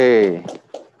Hey,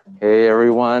 hey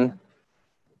everyone.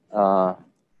 Uh,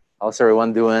 how's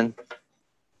everyone doing?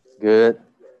 Good.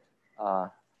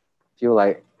 Feel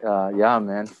like, yeah,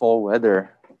 man, fall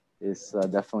weather is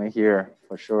definitely here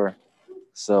for sure.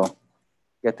 So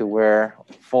get to wear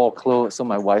fall clothes. So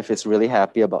my wife is really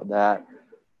happy about that.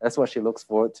 That's what she looks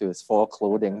forward to is fall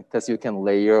clothing because you can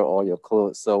layer all your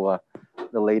clothes. So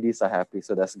the ladies are happy.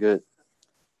 So that's good.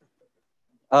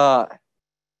 Uh,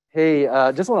 Hey,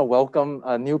 just want to welcome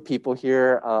new people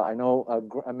here. I know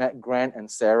I met Grant and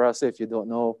Sarah. So if you don't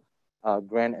know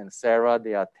Grant and Sarah,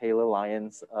 they are Taylor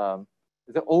Lyons.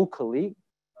 Is it old colleague?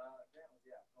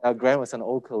 Grant was an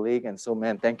old colleague, and so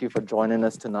man, thank you for joining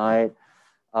us tonight.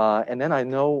 And then I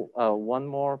know one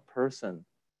more person.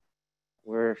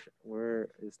 Where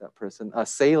is that person?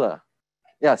 Sayla.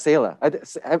 Yeah, Sayla.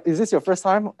 Is this your first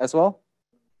time as well?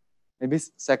 Maybe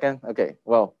second? Okay,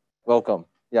 well, welcome.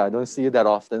 Yeah, I don't see you that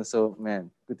often, so man,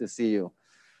 good to see you.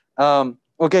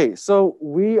 Okay, so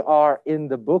we are in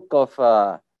the book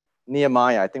of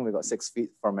Nehemiah. I think we got 6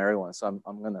 feet from everyone, so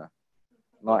I'm gonna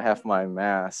not have my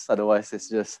mask. Otherwise, it's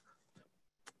just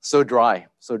so dry,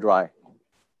 so dry.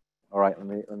 All right,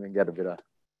 let me get a bit of.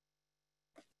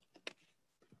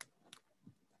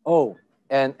 Oh,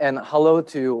 and hello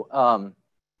to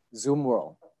Zoom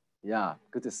World. Yeah,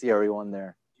 good to see everyone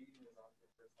there.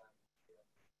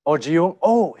 Oh, Jiwon.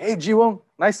 Oh, hey, Jiwon.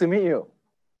 Nice to meet you.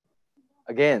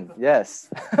 Again, yes.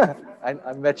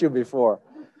 I met you before.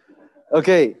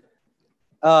 Okay.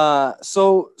 Man,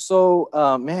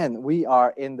 we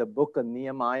are in the book of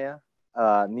Nehemiah.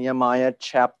 Nehemiah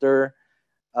chapter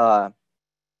 3.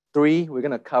 We're going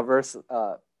to cover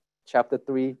chapter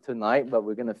 3 tonight, but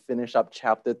we're going to finish up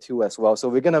chapter 2 as well. So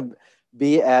we're going to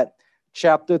be at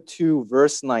chapter 2,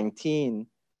 verse 19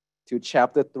 to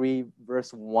chapter 3,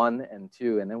 verse 1 and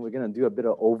 2. And then we're going to do a bit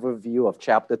of overview of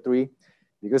chapter 3.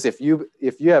 Because if you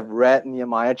have read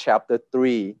Nehemiah chapter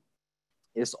 3,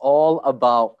 it's all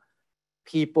about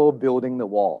people building the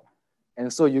wall.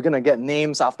 And so you're going to get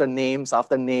names after names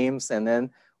after names, and then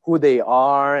who they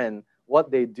are and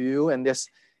what they do. And this,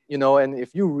 and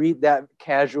if you read that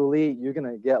casually, you're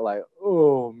going to get like,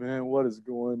 oh man, what is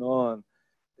going on?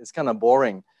 It's kind of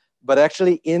boring. But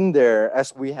actually in there,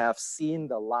 as we have seen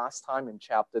the last time in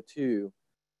chapter 2,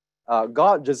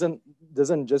 God doesn't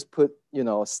just put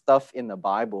stuff in the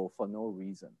Bible for no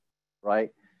reason,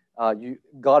 right?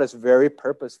 God is very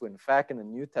purposeful. In fact, in the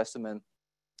New Testament,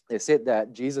 they said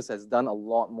that Jesus has done a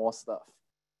lot more stuff,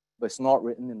 but it's not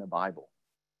written in the Bible.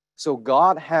 So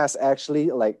God has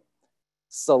actually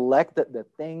selected the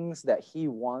things that He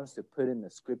wants to put in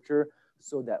the Scripture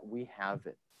so that we have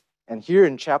it. And here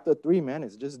in chapter 3, man,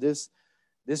 it's just this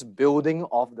building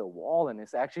of the wall, and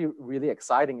it's actually really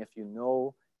exciting if you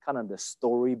know kind of the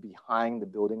story behind the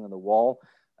building of the wall.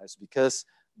 It's because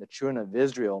the children of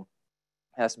Israel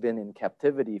has been in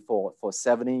captivity for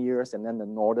 70 years, and then the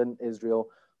northern Israel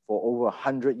for over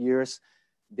 100 years.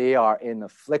 They are in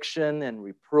affliction and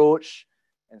reproach,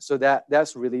 and so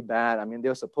that's really bad. I mean,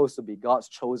 they're supposed to be God's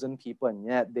chosen people, and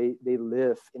yet they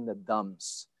live in the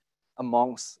dumps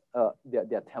amongst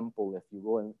their temple, if you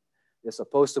will. And they're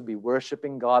supposed to be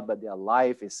worshiping God, but their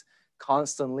life is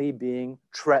constantly being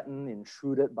threatened,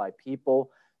 intruded by people.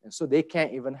 And so they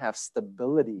can't even have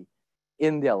stability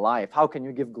in their life. How can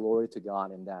you give glory to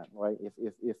God in that, right?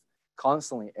 If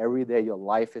constantly, every day, your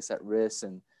life is at risk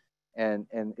and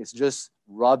it's just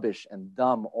rubbish and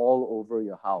dumb all over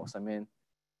your house. I mean,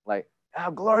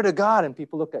 glory to God. And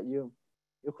people look at you,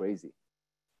 you're crazy.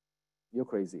 You're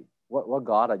crazy. What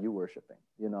God are you worshiping?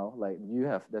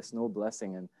 There's no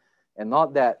blessing. And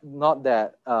not that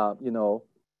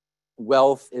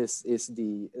wealth is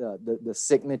the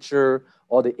signature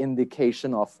or the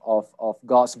indication of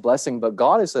God's blessing, but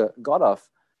God is a God of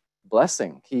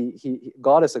blessing.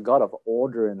 God is a God of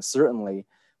order, and certainly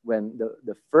when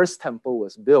the first temple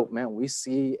was built, man, we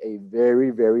see a very,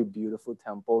 very beautiful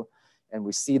temple, and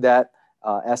we see that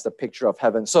as the picture of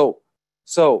heaven. So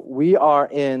we are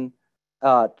in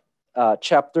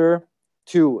chapter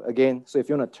 2 again. So if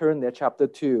you want to turn there, chapter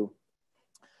 2.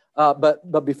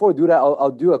 But before we do that,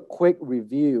 I'll do a quick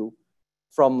review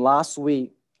from last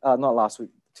week. Not last week,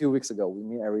 2 weeks ago. We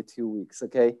meet every 2 weeks,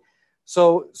 okay?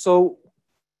 So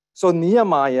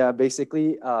Nehemiah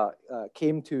basically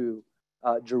came to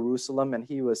Jerusalem, and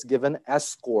he was given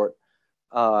escort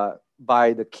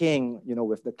by the king,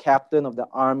 with the captain of the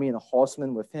army and a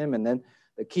horseman with him. And then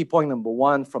the key point number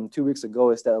 1 from 2 weeks ago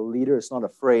is that a leader is not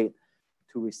afraid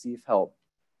to receive help.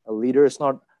 A leader is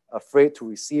not afraid to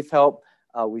receive help.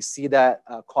 We see that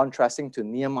contrasting to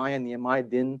Nehemiah. Nehemiah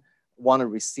didn't want to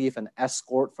receive an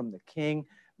escort from the king,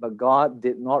 but God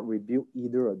did not rebuke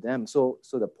either of them. So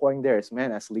the point there is,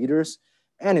 man, as leaders,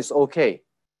 and it's okay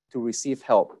to receive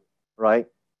help, right?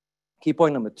 Key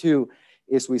point number 2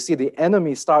 is we see the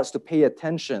enemy starts to pay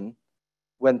attention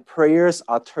when prayers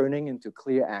are turning into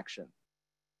clear action.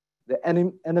 The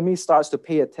enemy starts to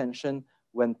pay attention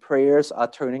when prayers are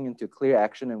turning into clear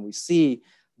action, and we see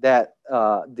that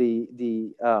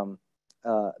the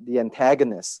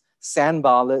antagonists,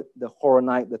 Sanballat, the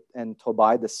Horonite, and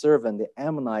Tobiah, the servant, the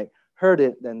Ammonite, heard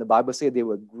it. Then the Bible said they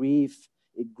were grieved.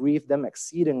 It grieved them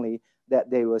exceedingly that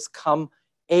they was come,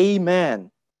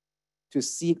 amen, to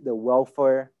seek the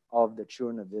welfare of the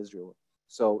children of Israel.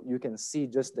 So you can see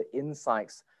just the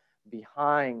insights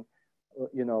behind,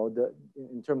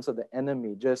 in terms of the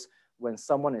enemy, just when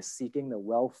someone is seeking the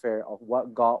welfare of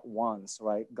what God wants,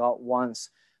 right? God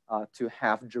wants to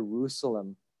have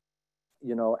Jerusalem,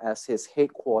 as his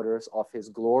headquarters of his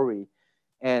glory.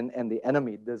 And the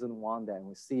enemy doesn't want that. And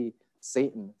we see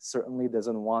Satan certainly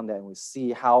doesn't want that. And we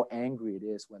see how angry it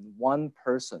is when one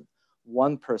person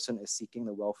is seeking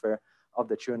the welfare of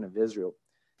the children of Israel.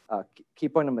 Key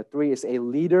point number 3 is a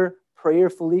leader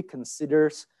prayerfully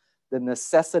considers the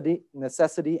necessity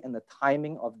and the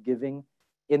timing of giving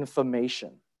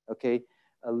information, okay?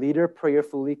 A leader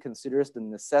prayerfully considers the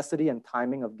necessity and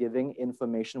timing of giving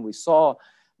information. We saw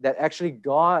that actually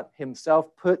God himself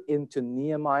put into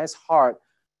Nehemiah's heart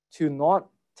to not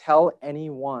tell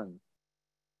anyone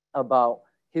about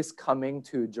his coming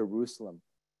to Jerusalem,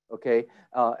 okay?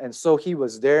 And so he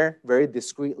was there very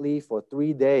discreetly for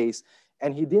 3 days,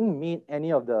 and he didn't meet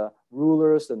any of the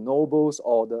rulers, the nobles,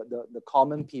 or the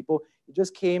common people. He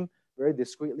just came very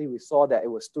discreetly. We saw that it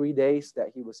was 3 days that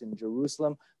he was in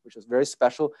Jerusalem, which was very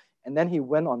special. And then he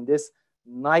went on this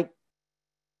night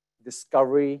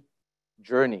discovery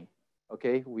journey,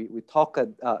 okay? We talked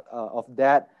of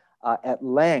that at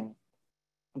length.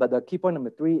 But the key point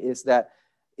number 3 is that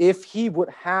if he would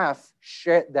have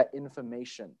shared that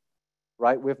information,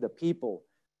 right, with the people,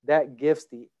 that gives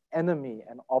the enemy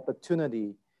an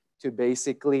opportunity to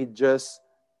basically just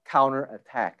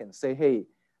counterattack and say, hey,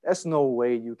 there's no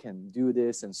way you can do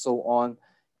this, and so on.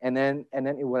 And then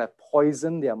it would have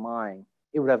poisoned their mind.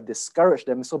 It would have discouraged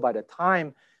them. So by the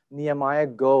time Nehemiah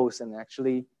goes and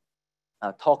actually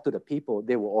talk to the people,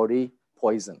 they were already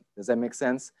poisoned. Does that make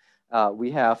sense?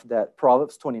 We have that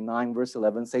Proverbs 29 verse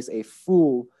 11 says, a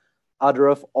fool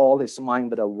uttereth all his mind,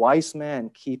 but a wise man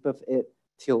keepeth it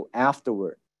till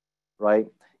afterward, right?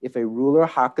 If a ruler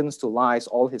hearkens to lies,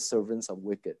 all his servants are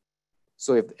wicked.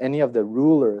 So if any of the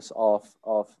rulers of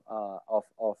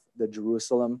the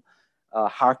Jerusalem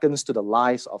hearkens to the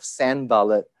lies of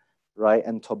Sanballat, right,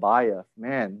 and Tobiah,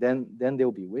 man, then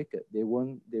they'll be wicked. They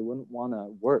wouldn't want to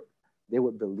work. They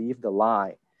would believe the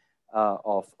lie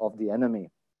of the enemy.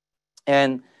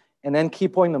 And then key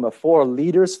point number 4,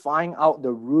 leaders find out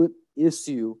the root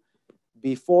issue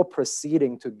before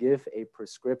proceeding to give a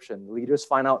prescription. Leaders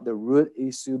find out the root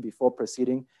issue before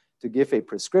proceeding to give a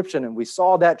prescription. And we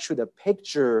saw that through the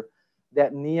picture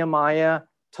that Nehemiah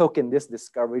took in this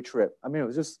discovery trip. I mean, it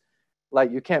was just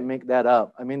like, you can't make that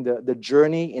up. I mean, the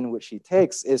journey in which he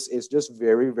takes is just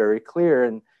very, very clear.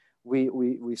 And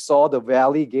we saw the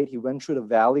valley gate. He went through the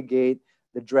valley gate,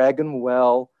 the dragon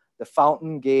well, the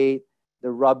fountain gate,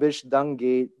 the rubbish dung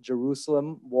gate,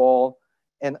 Jerusalem wall,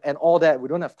 and all that. We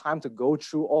don't have time to go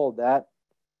through all that.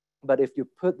 But if you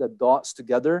put the dots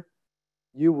together,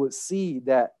 you would see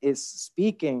that it's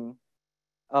speaking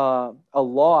a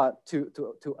lot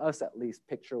to us, at least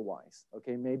picture-wise.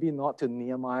 Okay, maybe not to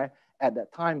Nehemiah at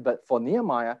that time, but for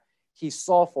Nehemiah, he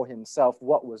saw for himself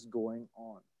what was going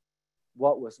on.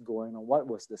 What was going on? What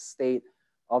was the state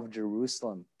of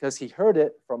Jerusalem? Because he heard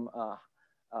it from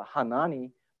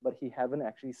Hanani, but he haven't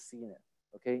actually seen it.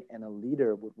 Okay, and a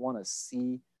leader would want to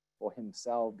see for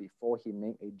himself before he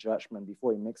make a judgment,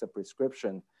 before he makes a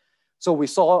prescription. So we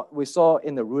saw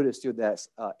in the root issue that's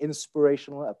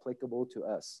inspirational, applicable to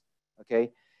us.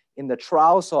 Okay, in the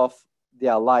trials of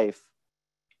their life,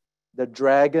 the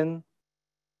dragon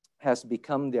has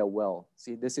become their well.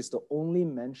 See, this is the only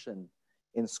mention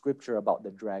in Scripture about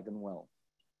the dragon well.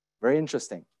 Very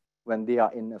interesting. When they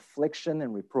are in affliction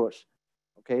and reproach,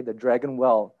 okay, the dragon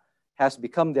well has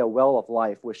become their well of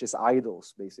life, which is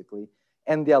idols, basically.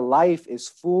 And their life is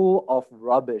full of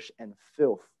rubbish and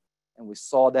filth. And we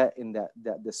saw that in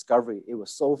that discovery. It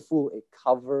was so full, it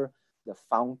covered the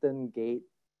fountain gate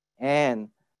and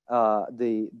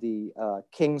the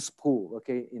king's pool,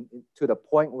 okay, to the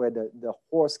point where the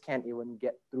horse can't even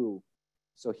get through.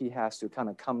 So he has to kind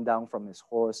of come down from his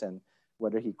horse, and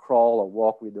whether he crawl or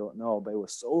walk, we don't know. But it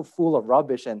was so full of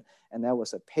rubbish, and that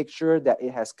was a picture that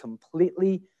it has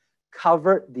completely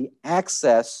covered the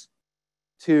access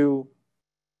to,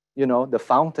 the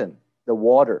fountain, the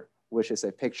water, which is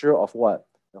a picture of what?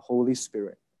 The Holy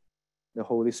Spirit. The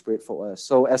Holy Spirit for us.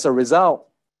 So as a result,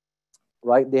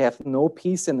 right, they have no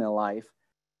peace in their life.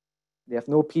 They have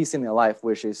no peace in their life,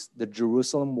 which is the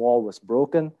Jerusalem wall was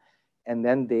broken, and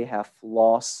then they have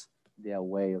lost their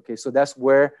way. Okay, so that's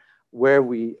where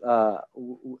we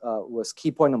was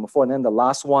key point number 4. And then the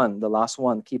last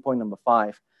one, key point number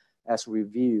 5, as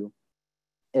review,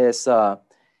 is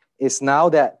now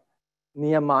that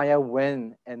Nehemiah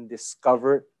went and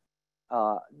discovered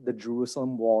the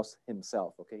Jerusalem walls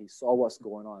himself. Okay, he saw what's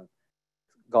going on.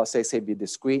 God says, hey, be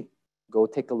discreet. Go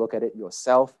take a look at it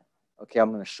yourself. Okay,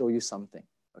 I'm going to show you something.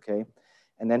 Okay,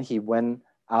 and then he went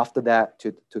after that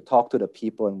to talk to the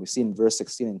people. And we see in verse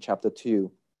 16 in chapter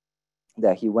 2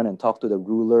 that he went and talked to the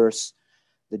rulers,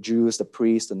 the Jews, the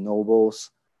priests, the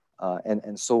nobles,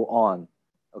 and so on.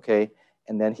 Okay,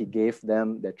 and then he gave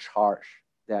them the charge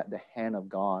that the hand of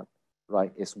God,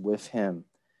 right, is with him.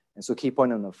 And so key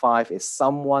point number 5 is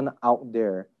someone out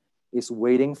there is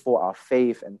waiting for our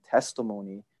faith and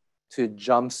testimony to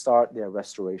jumpstart their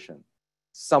restoration.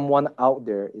 Someone out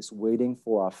there is waiting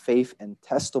for our faith and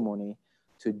testimony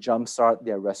to jumpstart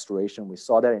their restoration. We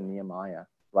saw that in Nehemiah,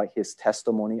 right? His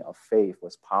testimony of faith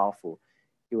was powerful.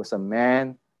 He was a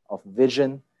man of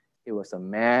vision. He was a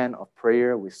man of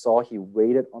prayer. We saw he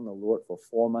waited on the Lord for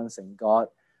 4 months, and God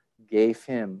gave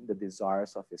him the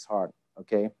desires of his heart.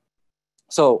 Okay,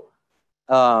 so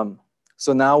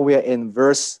now we are in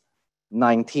verse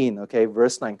 19. Okay,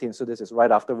 verse 19. So this is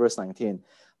right after verse 19.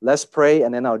 Let's pray,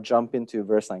 and then I'll jump into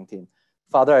verse 19.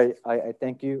 Father, I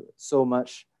thank you so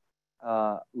much,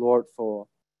 Lord, for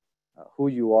who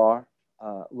you are.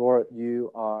 Lord,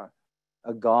 you are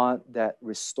a God that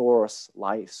restores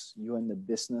lives. You're in the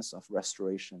business of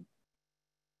restoration.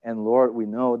 And Lord, we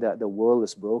know that the world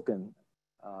is broken.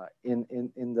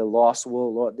 In the lost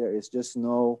world, Lord, there is just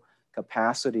no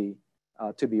capacity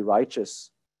to be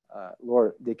righteous.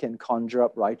 Lord, they can conjure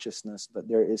up righteousness, but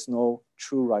there is no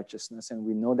true righteousness. And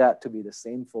we know that to be the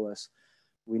same for us.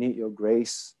 We need your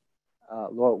grace.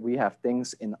 Lord, we have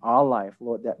things in our life,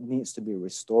 Lord, that needs to be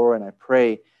restored. And I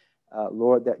pray,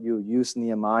 Lord, that you use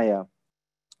Nehemiah,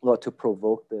 Lord, to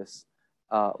provoke this.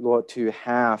 Lord, to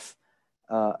have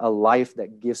a life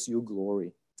that gives you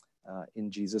glory. In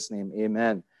Jesus' name,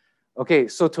 amen. Okay,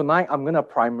 so tonight I'm going to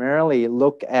primarily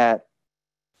look at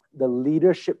the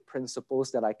leadership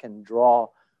principles that I can draw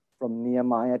from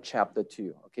Nehemiah chapter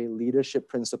 2. Okay, leadership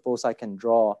principles I can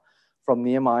draw from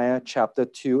Nehemiah chapter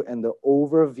 2 and the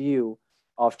overview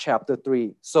of chapter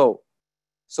 3. So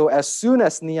as soon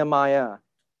as Nehemiah,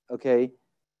 okay,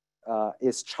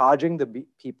 is charging the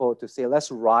people to say,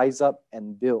 let's rise up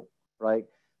and build, right?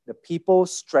 The people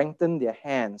strengthen their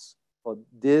hands for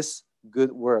this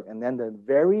good work. And then the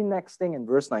very next thing in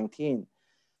verse 19,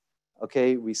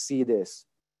 okay, we see this.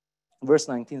 Verse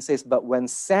 19 says, but when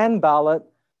Sanballat,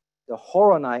 the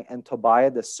Horonite, and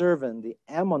Tobiah, the servant, the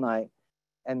Ammonite,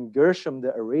 and Gershom,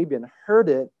 the Arabian, heard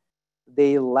it,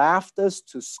 they laughed us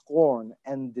to scorn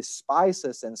and despised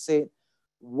us and said,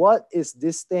 what is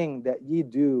this thing that ye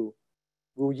do?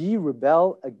 Will ye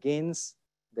rebel against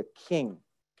the king?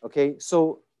 Okay,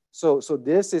 so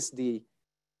this is the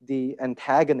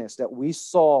antagonist that we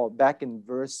saw back in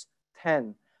verse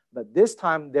 10. But this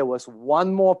time there was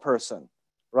one more person,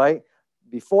 right?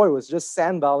 Before it was just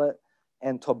Sanballat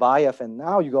and Tobiah, and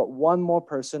now you got one more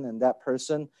person, and that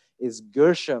person is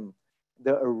Gershom,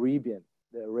 the Arabian.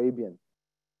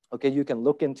 Okay, you can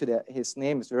look into that. His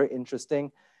name is very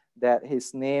interesting, that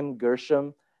his name,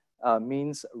 Gershom,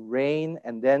 means rain.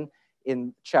 And then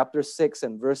in chapter 6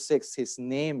 and verse 6, his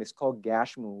name is called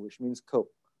Gashmu, which means cook,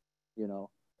 you know.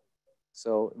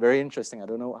 So very interesting. I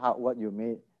don't know what you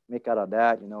may make out of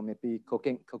that, you know, maybe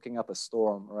cooking up a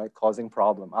storm, right? Causing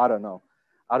problem. I don't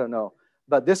know.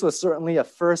 But this was certainly a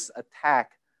first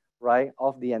attack, right,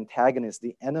 of the antagonist,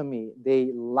 the enemy.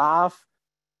 They laugh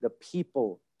the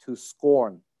people to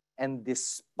scorn and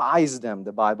despise them,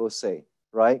 the Bible say,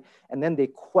 right? And then they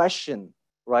question,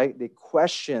 right? They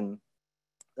question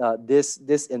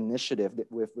this initiative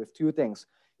with two things.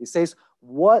 It says,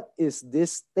 what is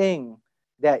this thing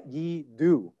that ye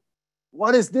do?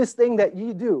 What is this thing that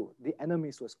ye do? The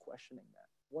enemies was questioning that.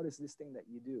 What is this thing that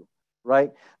ye do?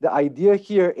 Right? The idea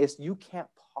here is you can't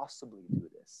possibly do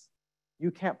this.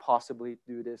 You can't possibly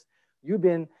do this. You've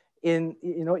been in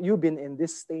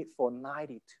this state for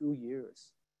 92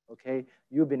 years. Okay?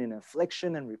 You've been in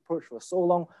affliction and reproach for so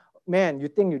long. Man, you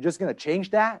think you're just going to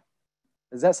change that?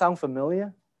 Does that sound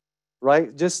familiar?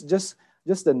 Right? Just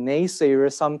the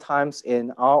naysayers sometimes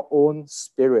in our own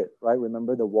spirit, right?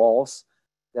 Remember the walls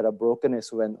that are broken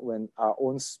is when our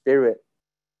own spirit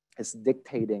is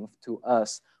dictating to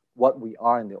us what we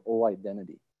are in the old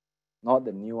identity, not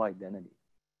the new identity,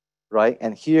 right?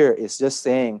 And here it's just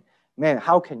saying, man,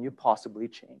 how can you possibly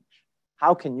change?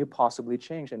 How can you possibly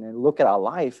change? And then look at our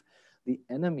life. The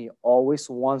enemy always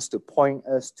wants to point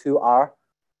us to our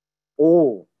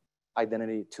old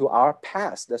identity, to our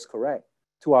past. That's correct.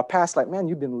 To our past, like, man,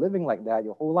 you've been living like that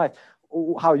your whole life.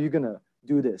 Oh, how are you going to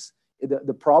do this?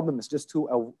 The problem is just too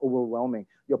overwhelming.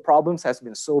 Your problems has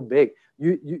been so big,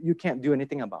 you can't do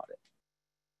anything about it.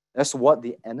 That's what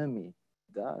the enemy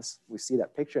does. We see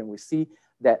that picture and we see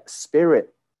that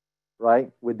spirit,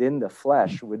 right, within the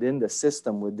flesh, within the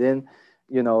system, within,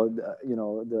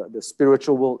 the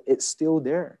spiritual world. It's still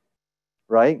there,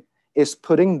 right? It's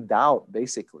putting doubt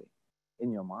basically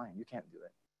in your mind. You can't do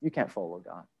it. You can't follow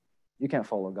God. You can't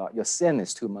follow God. Your sin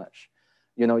is too much.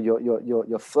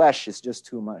 Your flesh is just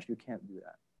too much. You can't do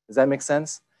that. Does that make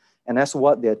sense? And that's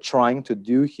what they're trying to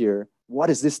do here. What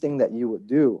is this thing that you would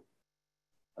do?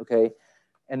 Okay.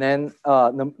 And then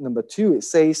number 2, it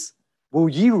says, will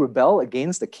ye rebel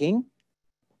against the king?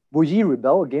 Will ye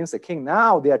rebel against the king?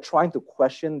 Now they are trying to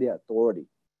question their authority.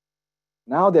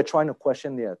 Now they're trying to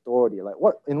question their authority. Like,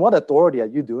 in what authority are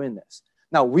you doing this?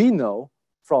 Now we know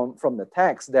from the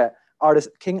text that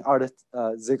King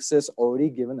Artaxerxes already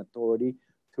given authority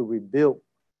to rebuild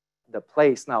the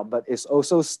place now, but it's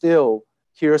also still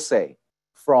hearsay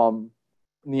from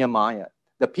Nehemiah.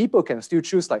 The people can still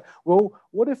choose, like, well,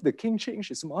 what if the king changed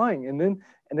his mind and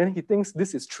then he thinks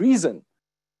this is treason,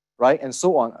 right? And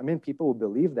so on. I mean, people will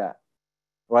believe that,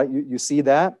 right? You see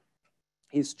that?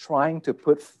 He's trying to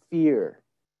put fear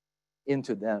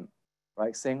into them,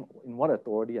 right? Saying, in what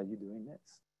authority are you doing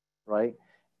this, right?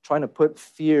 Trying to put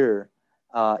fear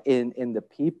in the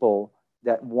people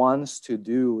that wants to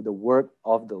do the work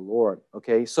of the Lord,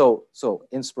 okay? So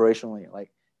inspirationally,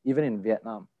 like even in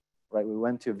Vietnam, right? We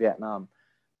went to Vietnam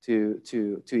to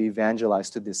evangelize,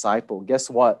 to disciple. Guess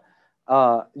what?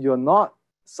 You're not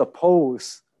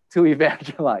supposed to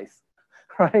evangelize,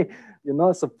 right? You're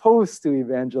not supposed to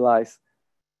evangelize,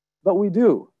 but we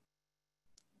do.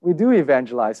 We do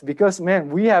evangelize because,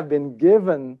 man, we have been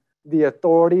given the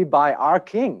authority by our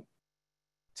King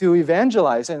to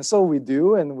evangelize. And so we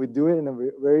do, and we do it in a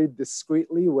very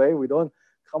discreetly way. We don't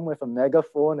come with a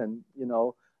megaphone and,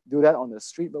 do that on the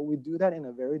street, but we do that in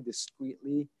a very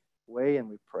discreetly way, and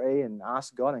we pray and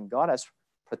ask God, and God has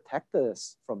protected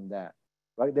us from that,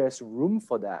 right? There's room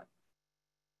for that.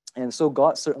 And so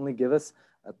God certainly gives us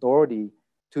authority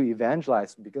to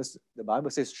evangelize, because the Bible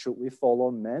says, should we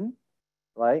follow men,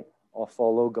 right? Or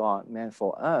follow God? Man,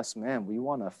 for us, man, we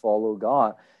want to follow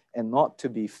God and not to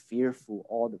be fearful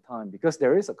all the time, because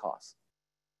there is a cost.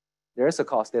 There is a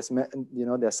cost. There's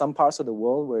some parts of the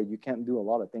world where you can't do a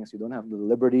lot of things. You don't have the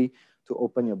liberty to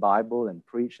open your Bible and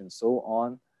preach and so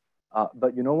on.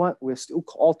 But you know what? We're still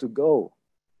called to go,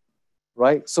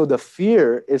 right? So the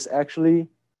fear is actually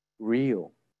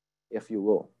real, if you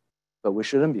will. But we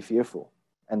shouldn't be fearful.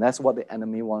 And that's what the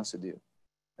enemy wants to do.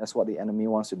 That's what the enemy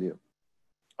wants to do.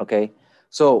 Okay?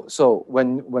 So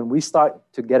when we start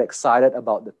to get excited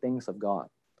about the things of God,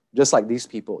 just like these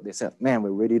people, they said, man,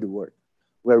 we're ready to work.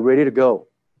 We're ready to go,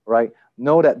 right?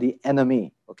 Know that the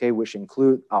enemy, okay, which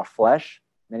include our flesh,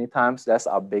 many times that's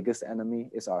our biggest enemy,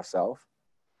 is ourselves.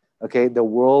 Okay, the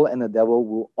world and the devil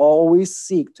will always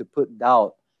seek to put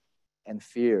doubt and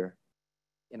fear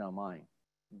in our mind.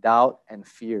 Doubt and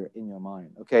fear in your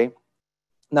mind, okay?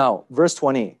 Now, verse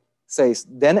 20 says,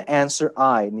 then answer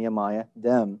I, Nehemiah,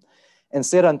 them, and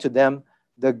said unto them,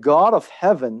 the God of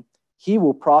heaven, he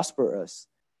will prosper us.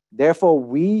 Therefore,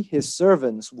 we, his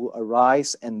servants, will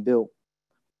arise and build.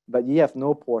 But ye have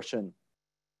no portion,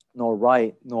 nor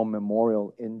right, nor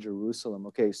memorial in Jerusalem.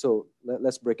 Okay, so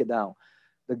let's break it down.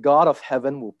 The God of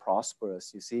heaven will prosper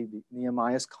us. You see,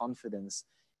 Nehemiah's confidence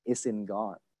is in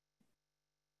God.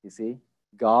 You see,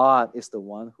 God is the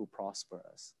one who prospers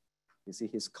us. You see,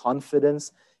 his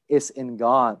confidence is in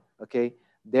God. Okay,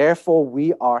 therefore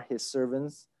we are his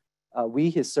servants. We,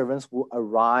 his servants, will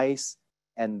arise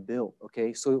and build.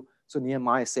 Okay, so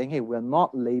Nehemiah is saying, hey, we're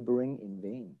not laboring in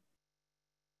vain.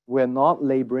 We're not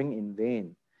laboring in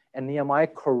vain. And Nehemiah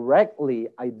correctly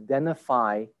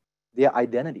identify their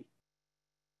identity.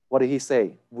 What did he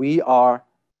say? We are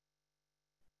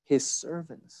his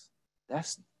servants.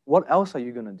 What else are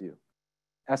you going to do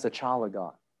as a child of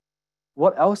God?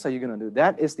 What else are you going to do?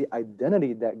 That is the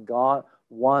identity that God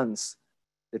wants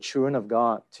the children of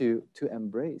God to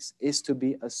embrace, is to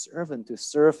be a servant, to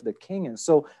serve the king. And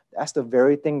so that's the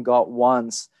very thing God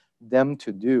wants them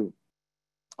to do.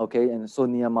 Okay, and so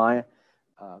Nehemiah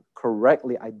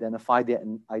correctly identified their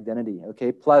identity.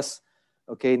 Okay, plus,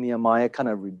 okay, Nehemiah kind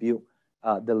of rebuked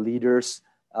the leaders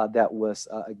that was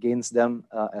against them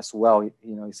as well.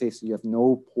 You know, he says you have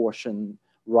no portion,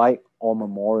 right, or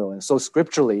memorial. And so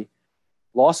scripturally,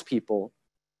 lost people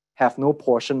have no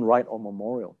portion, right, or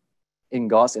memorial in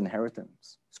God's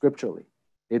inheritance. Scripturally,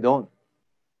 they don't.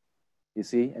 You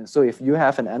see? And so if you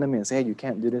have an enemy and say, hey, you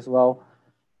can't do this, well,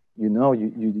 you know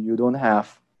you don't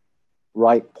have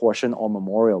right portion or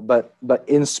memorial. But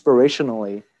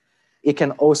inspirationally, it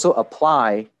can also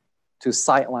apply to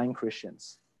sideline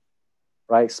Christians,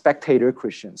 right? Spectator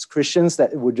Christians, Christians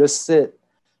that would just sit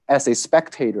as a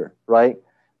spectator, right?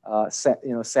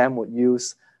 Sam would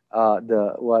use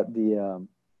the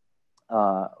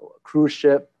cruise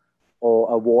ship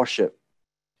or a warship,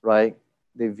 right?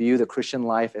 They view the Christian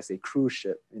life as a cruise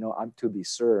ship. You know, I'm to be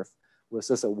served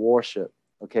versus a warship,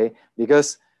 okay?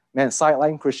 Because, man,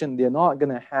 sideline Christian, they're not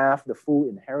going to have the full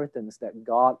inheritance that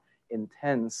God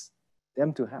intends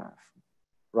them to have,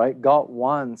 right? God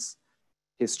wants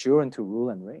his children to rule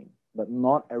and reign, but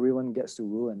not everyone gets to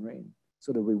rule and reign.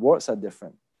 So the rewards are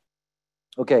different.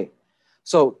 Okay,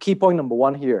 so key point number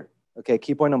one here, okay,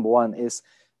 key point number one is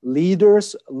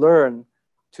leaders learn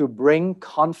to bring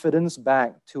confidence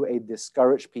back to a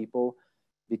discouraged people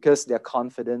because their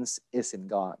confidence is in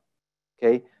God,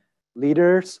 okay?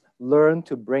 Leaders learn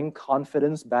to bring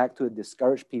confidence back to a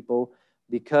discouraged people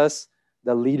because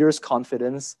the leader's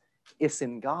confidence is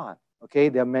in God, okay?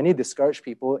 There are many discouraged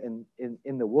people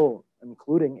in the world,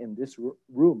 including in this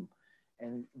room.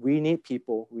 And we need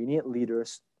people, we need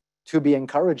leaders to be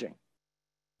encouraging,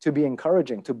 to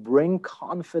bring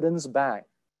confidence back,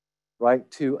 right,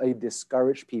 to a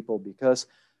discouraged people because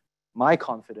my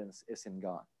confidence is in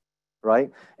God,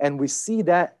 right? And we see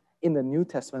that in the New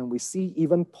Testament. We see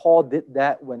even Paul did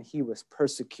that when he was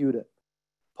persecuted.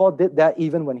 Paul did that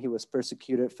even when he was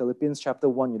persecuted. Philippians chapter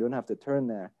 1, you don't have to turn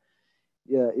there.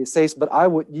 Yeah, it says, but I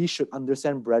would ye should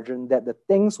understand, brethren, that the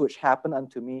things which happen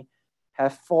unto me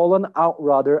have fallen out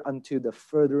rather unto the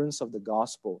furtherance of the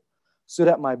gospel, so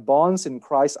that my bonds in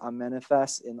Christ are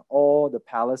manifest in all the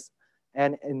palace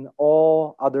and in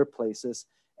all other places,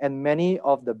 and many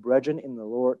of the brethren in the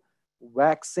Lord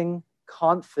waxing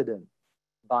confident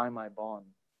by my bond,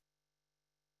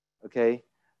 okay,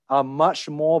 are much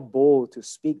more bold to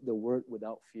speak the word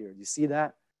without fear. You see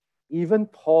that? Even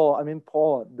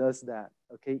Paul does that,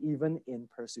 okay, even in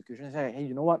persecution. Say, hey,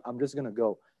 you know what? I'm just going to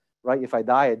go, right? If I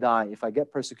die, I die. If I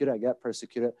get persecuted, I get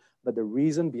persecuted. But the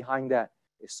reason behind that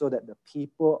is so that the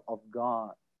people of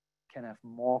God can have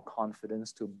more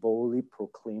confidence to boldly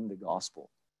proclaim the gospel.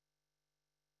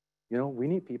 You know, we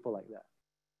need people like that.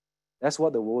 That's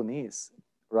what the world needs,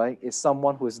 right? Is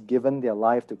someone who has given their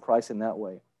life to Christ in that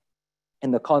way.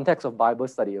 In the context of Bible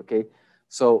study, okay?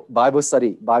 So Bible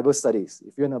studies,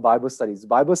 if you're in a Bible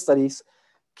studies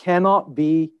cannot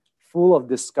be full of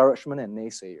discouragement and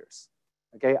naysayers,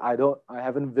 okay? I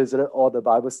haven't visited all the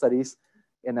Bible studies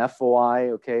in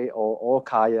FOI, okay, or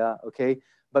Kaya, okay?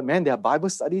 But man, there are Bible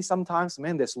studies sometimes,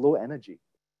 man, there's low energy.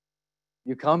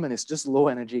 You come and it's just low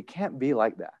energy. It can't be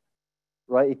like that,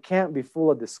 right? It can't be full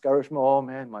of discouragement. Oh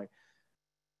man,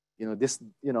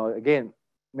 again,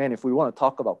 man, if we want to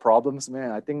talk about problems,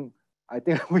 man, I think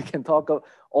we can talk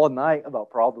all night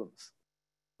about problems,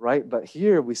 right? But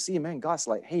here we see, man, God's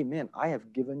like, hey, man, I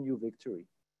have given you victory.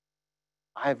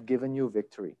 I have given you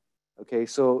victory. Okay,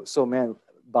 so man,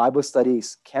 Bible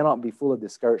studies cannot be full of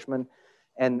discouragement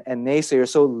and naysayers.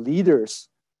 So leaders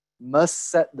must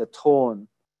set the tone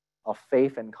of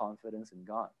faith and confidence in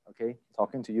God. Okay,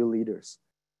 talking to you leaders.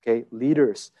 Okay,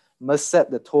 leaders must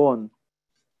set the tone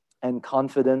and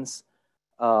confidence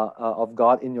of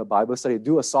God in your Bible study.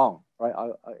 Do a song, right?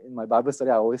 In my Bible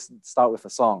study, I always start with a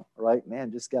song, right?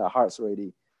 Man, just get our hearts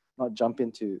ready, not jump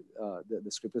into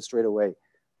the scripture straight away.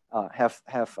 Have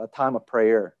a time of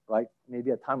prayer, right?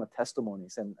 Maybe a time of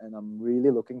testimonies, and I'm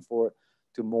really looking forward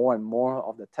to more and more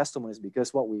of the testimonies,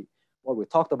 because what we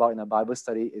talked about in a Bible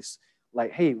study is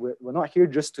like, hey, we're not here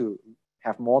just to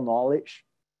have more knowledge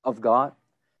of God.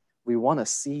 We want to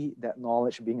see that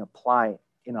knowledge being applied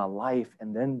in our life,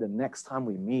 and then the next time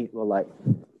we meet, we're like,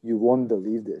 you won't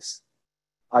believe this.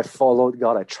 I followed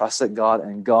God, I trusted God,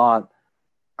 and God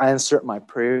answered my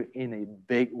prayer in a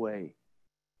big way.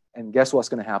 And guess what's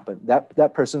going to happen?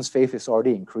 That person's faith is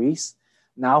already increased.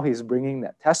 Now he's bringing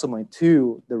that testimony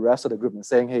to the rest of the group and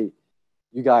saying, hey,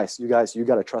 you guys, you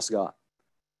got to trust God.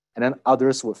 And then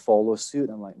others would follow suit.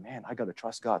 I'm like, man, I got to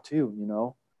trust God too, you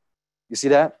know? You see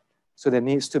that? So there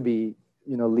needs to be,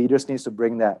 leaders needs to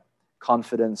bring that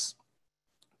confidence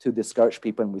to discourage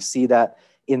people. And we see that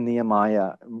in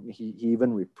Nehemiah. He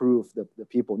even reproved the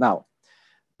people. Now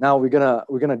we're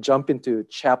gonna jump into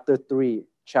chapter 3.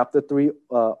 Chapter 3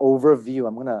 overview.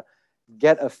 I'm gonna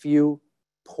get a few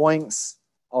points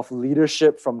of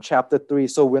leadership from chapter 3.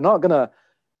 So we're not going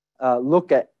to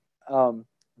look at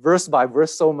verse by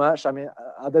verse so much. I mean,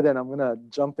 other than I'm going to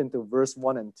jump into verse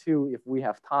 1 and 2 if we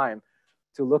have time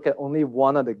to look at only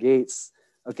one of the gates.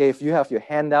 Okay, if you have your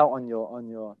handout on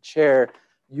your chair,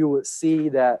 you would see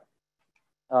that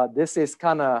this is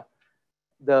kind of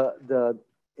the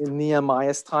in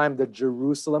Nehemiah's time, the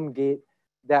Jerusalem gate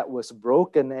that was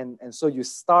broken. And so you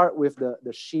start with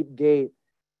the sheep gate,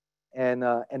 and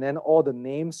then all the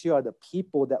names here are the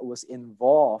people that was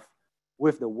involved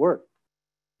with the work.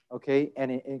 Okay,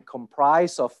 and it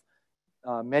comprised of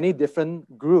many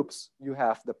different groups. You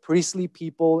have the priestly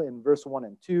people in verse 1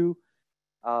 and 2.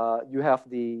 You have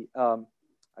the,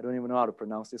 I don't even know how to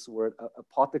pronounce this word,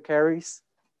 apothecaries,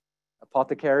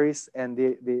 and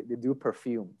they do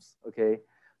perfumes, okay?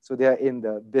 So they're in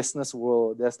the business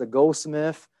world. There's the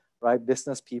goldsmith, right,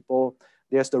 business people.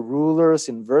 There's the rulers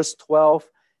in verse 12,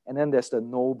 and then there's the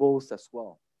nobles as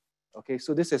well. Okay,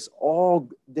 so this is all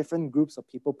different groups of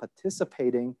people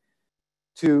participating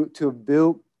to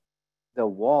build the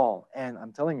wall. And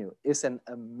I'm telling you, it's an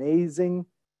amazing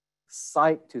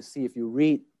sight to see if you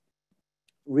read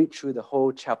through the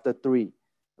whole chapter 3.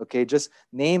 Okay, just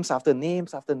names after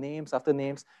names after names after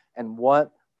names, and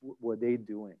what were they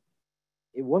doing?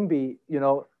 It wouldn't be,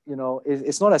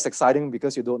 it's not as exciting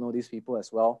because you don't know these people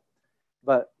as well.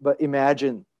 But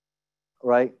imagine,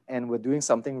 right? And we're doing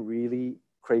something really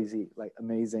crazy, like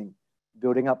amazing,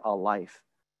 building up our life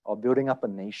or building up a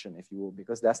nation, if you will,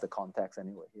 because that's the context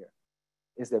anyway here.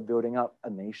 Is they're building up a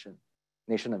nation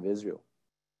of Israel,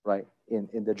 right?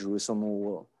 In the Jerusalem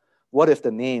world. What if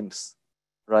the names,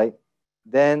 right?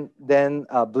 Then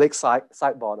Blake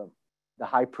Sidebottom, the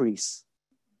high priest,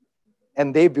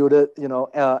 and they built it,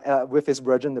 with his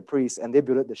brethren, the priest, and they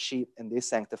built it the sheep and they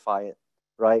sanctify it,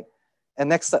 right? And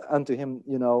next unto him,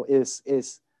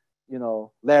 is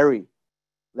Larry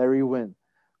Wynn,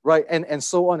 right? And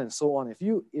so on and so on. If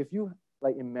you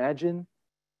like imagine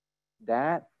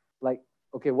that, like,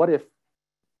 okay, what if,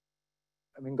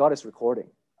 God is recording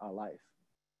our life.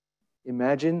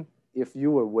 Imagine if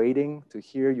you were waiting to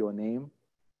hear your name,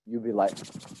 you'd be like,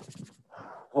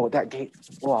 oh, that gate,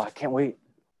 oh, I can't wait.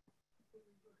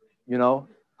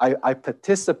 I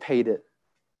participated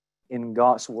in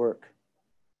God's work.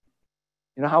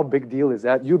 You know how big deal is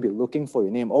that? You'll be looking for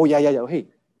your name. Oh, yeah. Hey,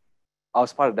 I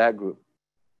was part of that group.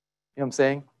 You know what I'm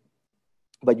saying?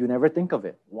 But you never think of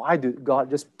it. Why did God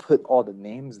just put all the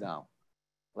names down?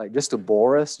 Like just to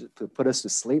bore us, to put us to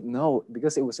sleep? No,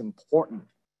 because it was important.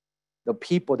 The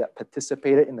people that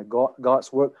participated in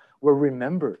God's work were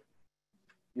remembered.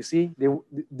 You see,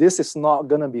 this is not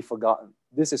going to be forgotten.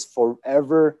 This is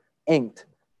forever inked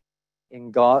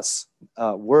in God's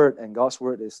word, and God's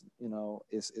word is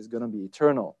going to be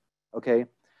eternal. Okay,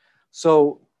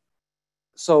 so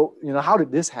how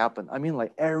did this happen?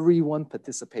 Like everyone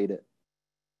participated.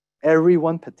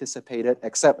 Everyone participated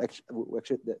except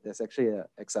actually there's actually an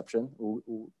exception.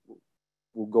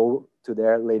 We'll go to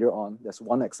there later on. There's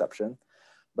one exception,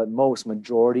 but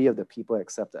majority of the people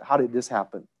accepted. How did this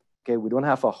happen? Okay, we don't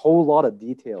have a whole lot of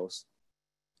details,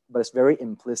 but it's very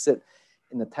implicit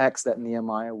in the text that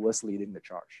Nehemiah was leading the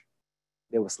charge.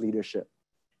 There was leadership.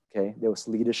 Okay, there was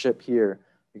leadership here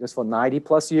because for 90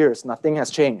 plus years, nothing has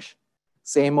changed.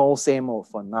 Same old.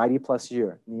 For 90 plus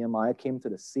years, Nehemiah came to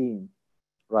the scene,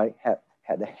 right?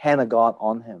 Had the hand of God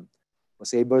on him,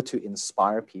 was able to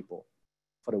inspire people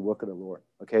for the work of the Lord.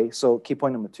 Okay, so key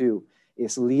point number 2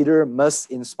 is leader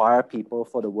must inspire people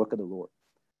for the work of the Lord.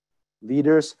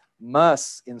 Leaders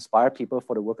must inspire people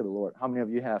for the work of the Lord. How many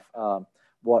of you have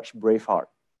watched Braveheart?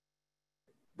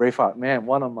 Braveheart, man,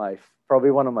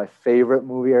 probably one of my favorite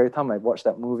movie. Every time I watch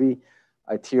that movie,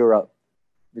 I tear up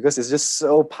because it's just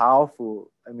so powerful.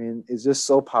 It's just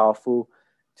so powerful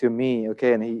to me.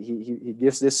 Okay, and he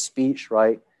gives this speech,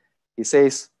 right? He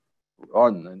says,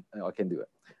 "Run," and I can do it.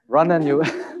 Run and you,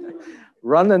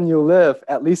 run and you live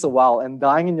at least a while, and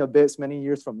dying in your beds many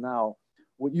years from now.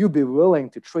 Would you be willing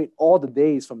to trade all the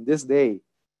days from this day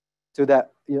to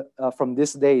that, from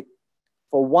this day,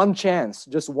 for one chance,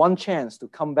 just one chance to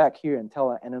come back here and tell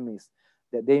our enemies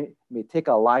that they may take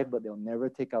our life, but they'll never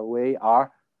take away our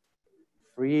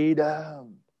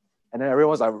freedom? And then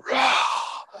everyone's like, rah!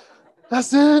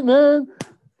 That's it, man.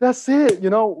 That's it.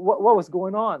 What was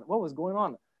going on? What was going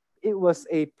on? It was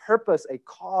a purpose, a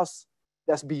cause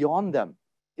that's beyond them.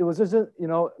 It was just,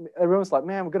 everyone's like,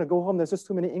 man, we're going to go home. There's just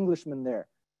too many Englishmen there.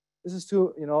 This is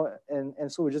too,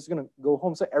 and so we're just going to go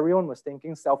home. So everyone was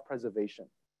thinking self-preservation,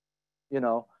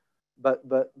 But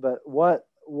what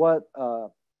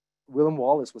William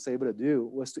Wallace was able to do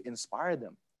was to inspire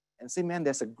them and say, man,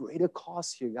 there's a greater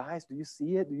cause here, guys. Do you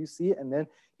see it? Do you see it? And then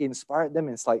he inspired them,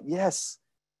 and it's like, yes,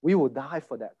 we will die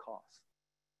for that cause.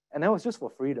 And that was just for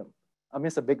freedom. I mean,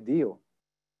 it's a big deal,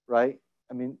 right?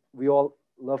 I mean, we all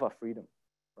love our freedom,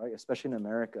 right? Especially in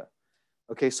America.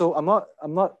 Okay, so I'm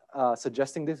not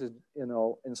suggesting this is,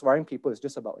 inspiring people is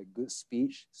just about a good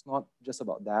speech. It's not just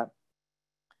about that,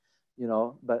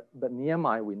 but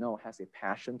Nehemiah, we know, has a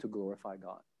passion to glorify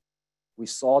God. We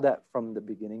saw that from the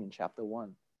beginning in chapter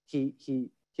 1. He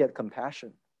had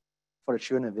compassion for the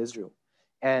children of Israel,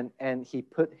 and he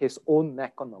put his own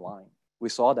neck on the line. We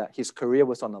saw that his career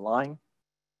was on the line.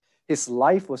 His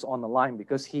life was on the line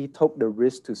because he took the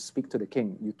risk to speak to the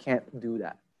king. You can't do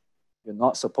that. You're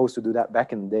not supposed to do that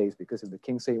back in the days, because if the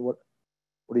king say, what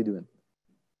are you doing?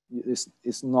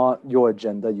 It's not your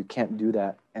agenda. You can't do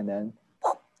that. And then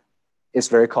it's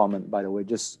very common, by the way,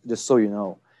 just so you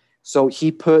know. So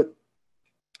he put,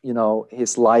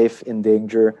 his life in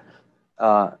danger.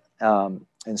 And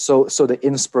so the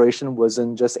inspiration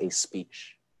wasn't just a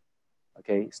speech.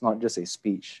 Okay, it's not just a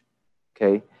speech.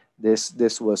 Okay,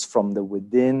 this was from the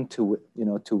within to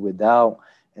without.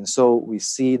 And so we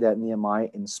see that Nehemiah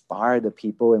inspired the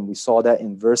people, and we saw that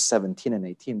in verse 17 and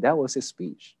 18. That was his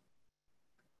speech.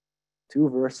 Two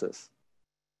verses.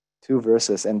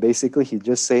 And basically he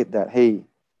just said that, hey,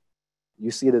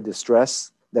 you see the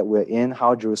distress that we're in,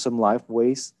 how Jerusalem lies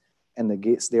waste, and the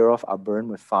gates thereof are burned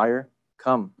with fire.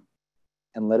 Come,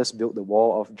 and let us build the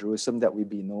wall of Jerusalem, that we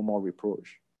be no more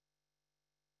reproach.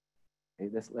 Hey,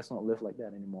 let's not live like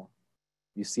that anymore.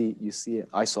 You see it.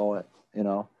 I saw it,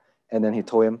 And then he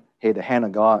told him, hey, the hand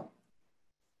of God,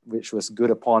 which was good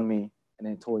upon me. And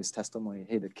then he told his testimony,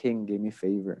 hey, the king gave me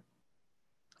favor.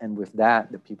 And with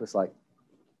that, the people's like,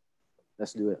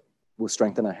 let's do it. We'll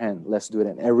strengthen our hand. Let's do it.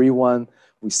 And everyone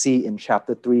we see in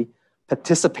chapter 3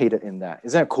 participated in that.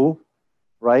 Isn't that cool?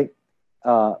 Right?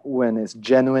 When it's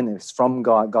genuine, it's from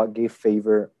God. God gave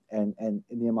favor, and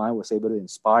Nehemiah was able to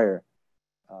inspire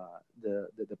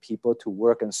the people to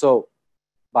work. And so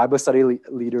Bible study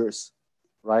leaders,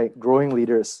 right? Growing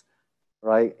leaders,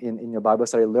 right? In your Bible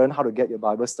study, learn how to get your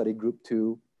Bible study group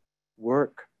to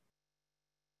work.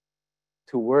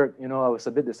 I was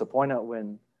a bit disappointed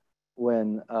when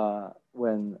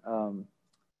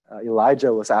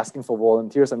Elijah was asking for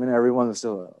volunteers. I mean, everyone was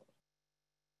still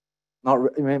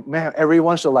man,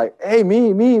 everyone should hey,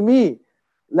 me.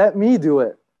 Let me do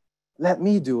it.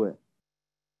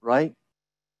 Right?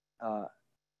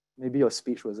 Maybe your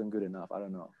speech wasn't good enough. I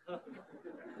don't know.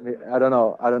 I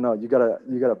don't know. You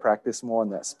gotta practice more on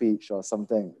that speech or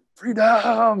something.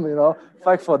 Freedom,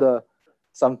 fight for the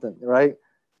something, right?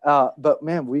 But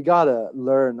man, we gotta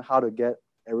learn how to get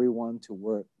everyone to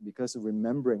work, because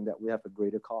remembering that we have a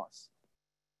greater cause.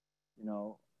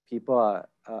 People are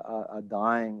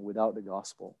dying without the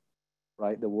gospel,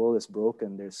 right? The world is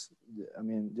broken.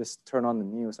 Just turn on the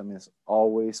news. It's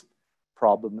always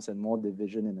problems and more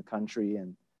division in the country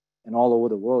and all over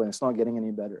the world, and it's not getting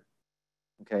any better.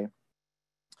 Okay.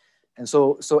 And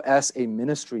so as a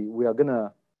ministry, we're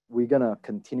gonna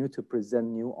continue to present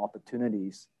new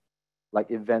opportunities,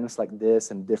 like events like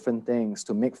this and different things,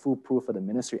 to make foolproof for the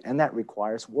ministry, and that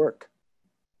requires work.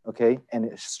 Okay, and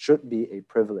it should be a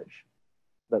privilege.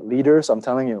 But leaders, I'm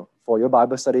telling you, for your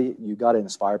Bible study, you got to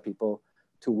inspire people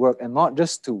to work, and not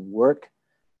just to work,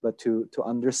 but to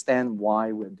understand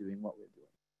why we're doing what we're doing,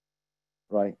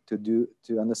 right? To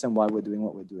understand why we're doing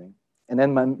what we're doing. And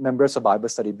then members of Bible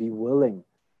study, be willing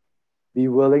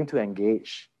to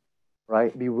engage,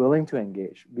 right? Be willing to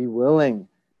engage. Be willing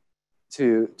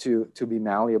to be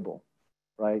malleable,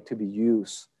 right? To be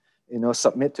used.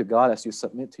 Submit to God as you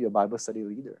submit to your Bible study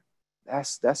leader.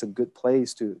 That's a good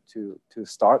place to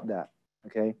start that.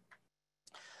 Okay.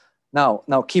 Now,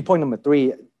 key point number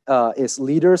 3 is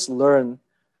leaders learn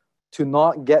to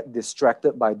not get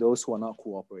distracted by those who are not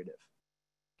cooperative.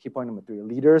 Key point number 3: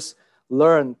 leaders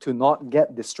learn to not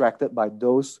get distracted by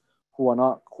those who are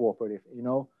not cooperative.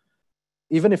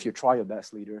 Even if you try your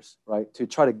best, leaders, right, to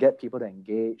try to get people to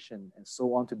engage and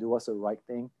so on, to do what's the right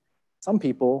thing, some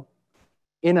people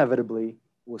inevitably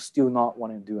will still not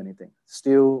want to do anything.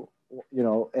 Still,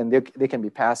 and they can be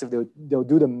passive. They'll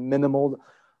do the minimal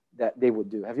that they would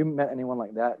do. Have you met anyone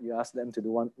like that? You ask them to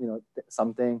do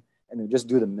something, and they'll just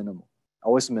do the minimal,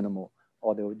 always minimal,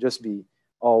 or they'll just be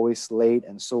always late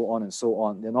and so on and so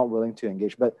on. They're not willing to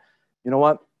engage. But you know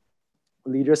what?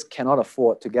 Leaders cannot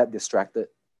afford to get distracted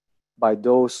by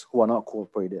those who are not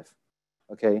cooperative.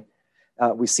 Okay?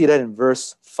 We see that in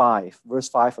verse 5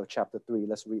 of chapter 3.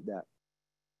 Let's read that.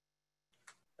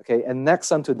 Okay, and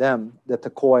next unto them the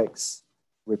Tekoites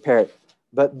repaired,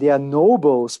 but their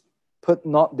nobles put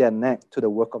not their neck to the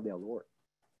work of their Lord.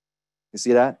 You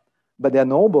see that? But their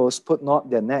nobles put not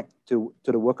their neck to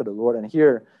the work of the Lord. And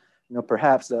here,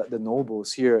 perhaps the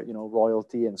nobles here,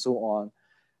 royalty and so on,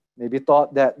 maybe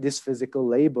thought that this physical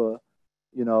labor,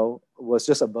 was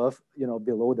just above,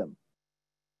 below them.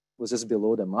 Was just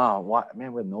below them. What,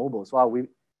 man, we're nobles. Wow, we're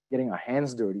getting our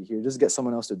hands dirty here. Just get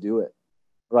someone else to do it,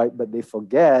 right? But they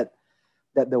forget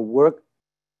that the work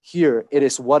here, it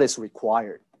is what is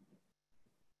required.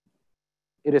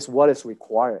 It is what is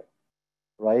required,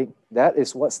 right? That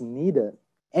is what's needed.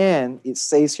 And it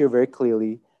says here very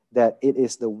clearly that it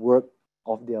is the work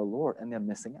of their Lord, and they're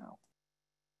missing out.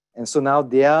 And so now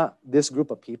this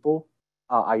group of people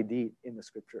are ID'd in the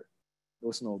scripture,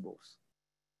 those nobles,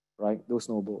 right? Those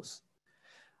nobles.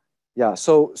 Yeah,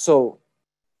 so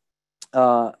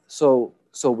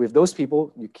with those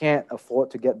people, you can't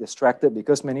afford to get distracted,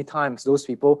 because many times those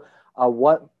people are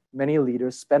what many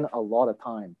leaders spend a lot of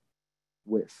time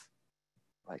with,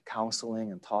 like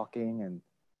counseling and talking and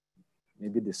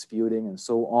maybe disputing and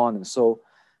so on. And so,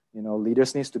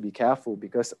 leaders needs to be careful,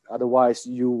 because otherwise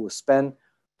you will spend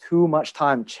too much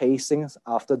time chasing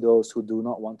after those who do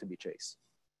not want to be chased.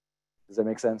 Does that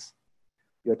make sense?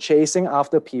 You're chasing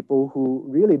after people who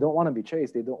really don't want to be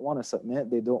chased. They don't want to submit.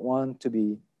 They don't want to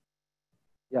be,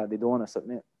 they don't want to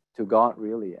submit to God,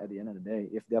 really, at the end of the day.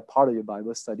 If they're part of your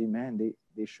Bible study, man,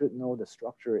 they should know the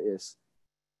structure is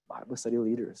Bible study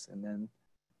leaders, and then,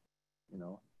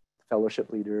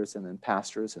 fellowship leaders, and then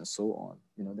pastors, and so on.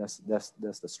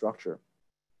 That's the structure.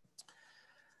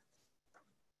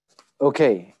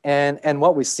 Okay, and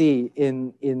what we see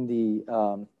in the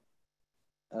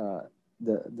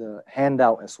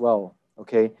handout as well,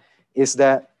 okay, is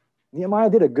that Nehemiah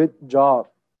did a good job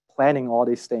planning all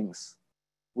these things.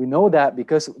 We know that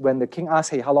because when the king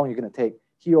asked, hey, how long are you going to take?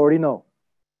 He already know.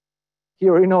 He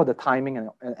already know the timing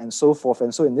and so forth.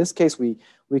 And so in this case, we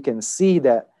can see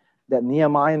that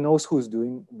Nehemiah knows who's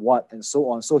doing what and so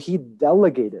on. So he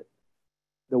delegated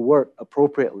the work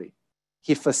appropriately.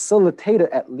 He facilitated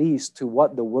at least to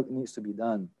what the work needs to be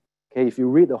done. Okay, if you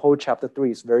read the whole chapter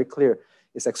 3, it's very clear.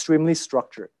 It's extremely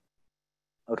structured.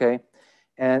 Okay,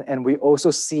 and we also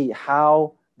see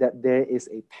how that there is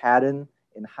a pattern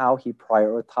in how he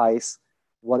prioritized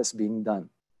what is being done.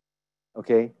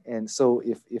 Okay, and so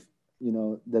if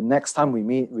the next time we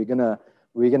meet,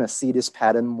 we're gonna see this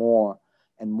pattern more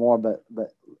and more. But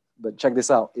check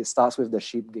this out. It starts with the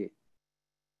sheep gate.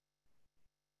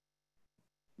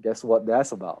 Guess what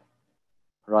that's about,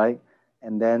 right?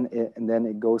 And then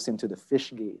it goes into the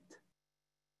fish gate.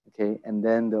 Okay, and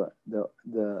then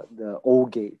the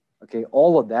old gate. Okay,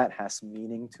 all of that has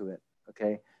meaning to it.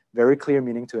 Okay, very clear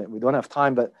meaning to it. We don't have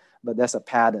time, but that's a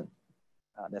pattern.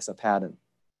 That's a pattern.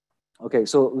 Okay,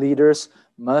 so leaders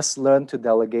must learn to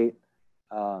delegate.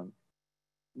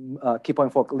 Key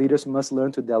point 4, leaders must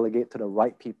learn to delegate to the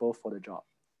right people for the job.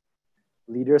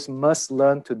 Leaders must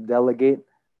learn to delegate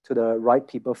to the right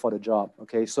people for the job.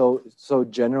 Okay, so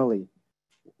generally,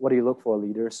 what do you look for,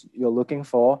 leaders? You're looking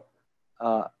for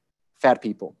fat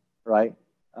people, right?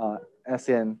 As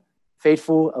in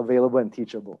faithful, available, and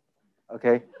teachable.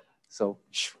 Okay, so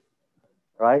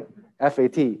right,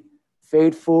 FAT,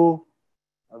 faithful,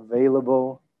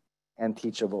 available, and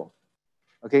teachable.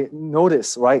 Okay,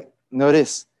 notice, right?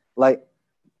 Notice, like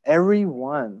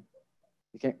everyone,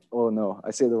 you can't, oh no,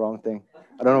 I said the wrong thing.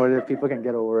 I don't know whether people can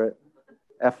get over it.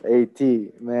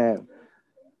 FAT, man.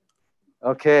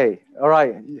 Okay, all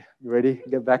right, you ready?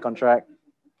 Get back on track.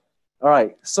 All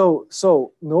right, so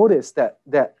notice that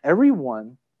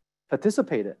everyone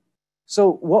participated.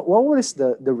 So what was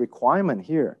the requirement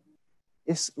here?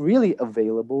 It's really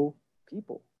available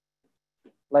people.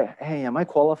 Like, hey, am I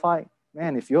qualified?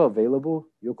 Man, if you're available,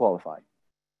 you're qualified.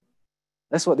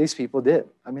 That's what these people did.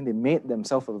 I mean, they made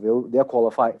themselves available. They're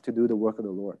qualified to do the work of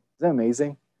the Lord. Isn't that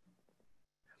amazing?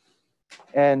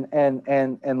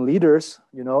 And leaders,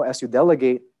 as you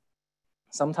delegate,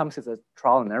 sometimes it's a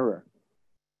trial and error.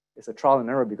 It's a trial and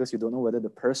error because you don't know whether the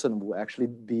person will actually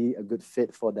be a good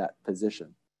fit for that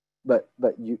position. But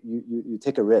you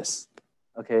take a risk,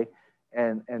 okay?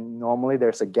 And normally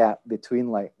there's a gap between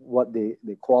like what they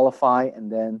qualify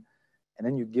and then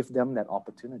you give them that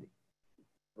opportunity,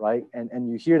 right? And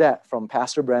you hear that from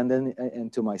Pastor Brandon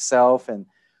and to myself and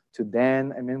to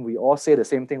Dan. I mean, we all say the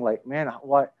same thing, like, man,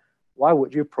 why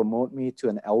would you promote me to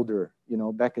an elder,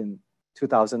 back in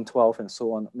 2012 and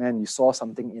so on? Man, you saw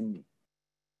something in me,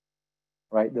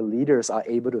 right? The leaders are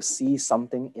able to see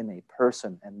something in a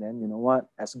person. And then, you know what?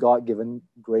 As God given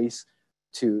grace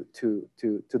to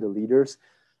the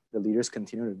leaders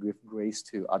continue to give grace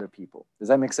to other people. Does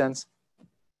that make sense?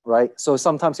 Right? So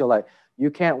sometimes you're like, you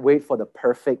can't wait for the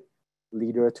perfect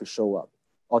leader to show up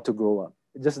or to grow up.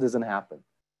 It just doesn't happen.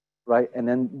 right? And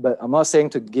then, but I'm not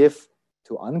saying to give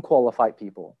to unqualified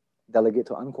people, delegate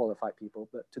to unqualified people,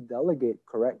 but to delegate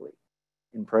correctly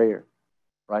in prayer,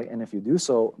 right? And if you do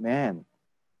so, man,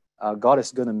 God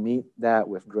is going to meet that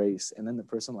with grace. And then the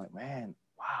person like, man,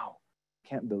 wow,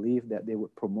 can't believe that they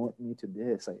would promote me to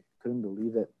this. I couldn't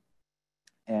believe it.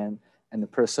 And the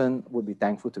person would be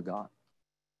thankful to God,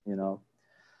 you know.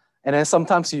 And then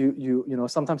sometimes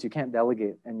sometimes you can't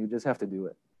delegate and you just have to do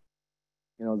it.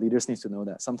 You know, leaders need to know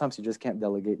that. Sometimes you just can't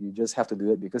delegate. You just have to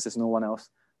do it because there's no one else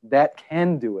that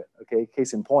can do it. Okay,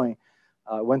 case in point,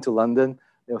 I went to London.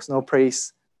 There was no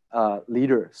praise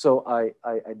leader. So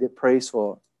I did praise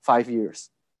for 5 years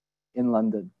in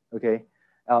London. Okay,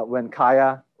 when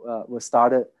Kaya was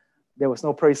started, there was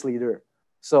no praise leader.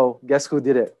 So guess who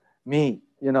did it? Me,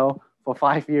 you know, for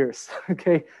 5 years.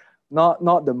 Okay,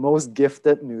 not the most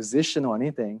gifted musician or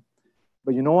anything,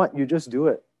 but you know what? You just do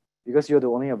it because you're the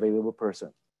only available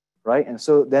person, right? And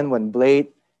so then when Blade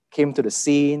came to the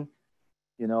scene,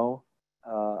 you know,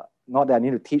 not that I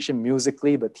need to teach him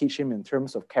musically, but teach him in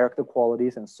terms of character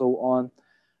qualities and so on,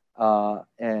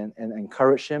 and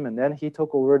encourage him. And then he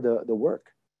took over the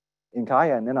work in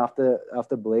Kaya. And then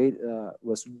after Blade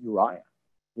was Uriah,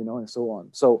 you know, and so on.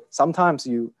 So sometimes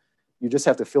you just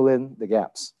have to fill in the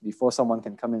gaps before someone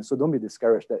can come in. So don't be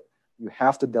discouraged that you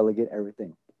have to delegate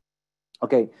everything.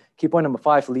 Okay, key point number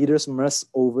 5, leaders must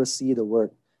oversee the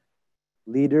work.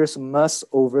 Leaders must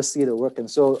oversee the work. And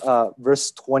so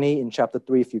verse 20 in chapter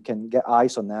 3, if you can get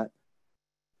eyes on that.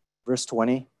 Verse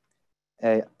 20,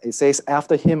 it says,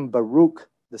 after him, Baruch,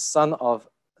 the son of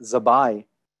Zabai,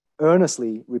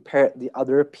 earnestly repaired the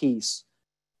other piece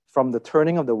from the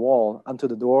turning of the wall unto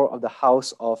the door of the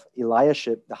house of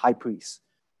Eliashib, the high priest.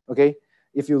 Okay,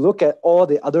 if you look at all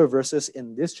the other verses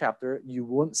in this chapter, you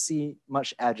won't see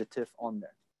much adjective on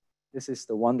there. This is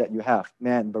the one that you have.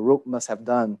 Man, Baruch must have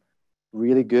done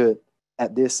really good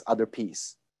at this other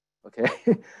piece. Okay,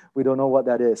 we don't know what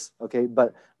that is. Okay,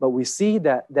 but we see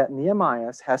that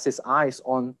Nehemiah has his eyes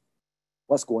on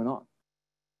what's going on,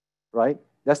 right?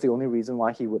 That's the only reason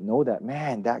why he would know that.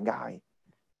 Man, that guy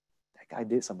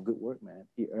did some good work, man.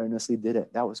 He earnestly did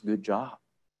it. That was a good job.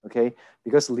 Okay,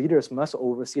 because leaders must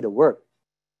oversee the work,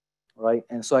 right?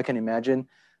 And so I can imagine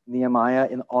Nehemiah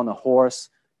on a horse,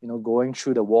 you know, going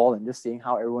through the wall and just seeing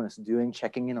how everyone is doing,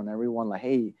 checking in on everyone, like,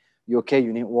 hey, you okay?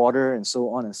 You need water, and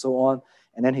so on and so on.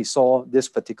 And then he saw this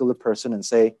particular person and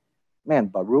say, man,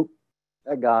 Baruch,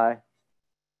 that guy,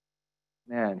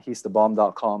 man, he's the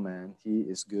bomb.com, man. He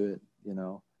is good, you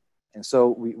know. And so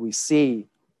we see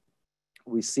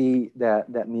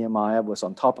that Nehemiah was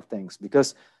on top of things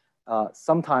because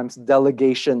sometimes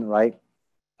delegation, right,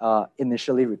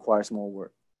 initially requires more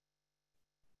work.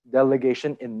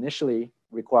 Delegation initially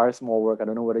requires more work. I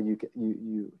don't know whether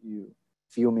you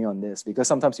feel me on this, because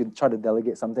sometimes you try to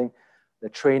delegate something, the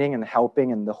training and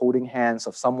helping and the holding hands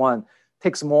of someone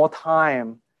takes more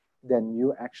time than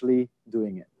you actually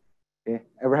doing it. Okay,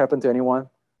 ever happened to anyone?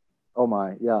 Oh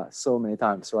my, yeah, so many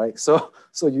times, right? So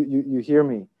you hear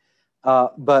me,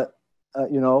 but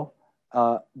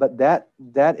that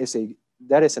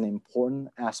is an important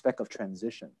aspect of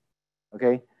transition.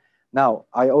 Okay, now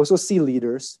I also see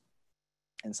leaders,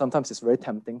 and sometimes it's very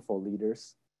tempting for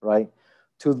leaders, right,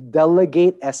 to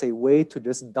delegate as a way to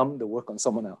just dump the work on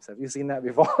someone else. Have you seen that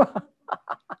before?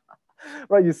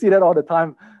 Right, you see that all the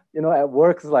time, you know, at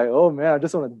work. It's like, oh man, I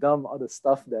just want to dump all the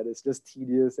stuff that is just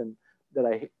tedious and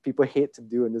that people hate to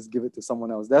do and just give it to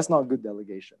someone else. That's not good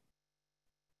delegation.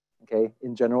 Okay,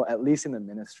 in general, at least in the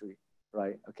ministry,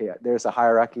 right? Okay, there's a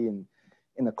hierarchy in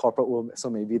the corporate world,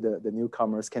 so maybe the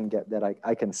newcomers can get that.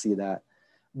 I can see that.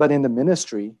 But in the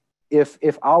ministry,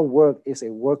 if our work is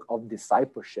a work of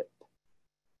discipleship,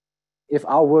 what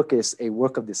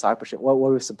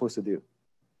are we supposed to do?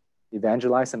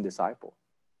 Evangelize and disciple.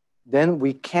 Then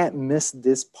we can't miss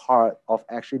this part of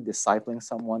actually discipling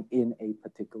someone in a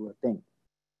particular thing,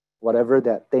 whatever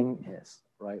that thing is,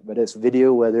 right? Whether it's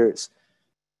video, whether it's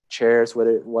chairs,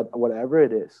 whatever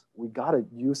it is, we got to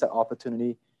use that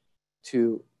opportunity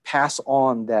to pass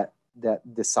on that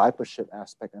discipleship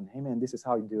aspect. And hey, man, this is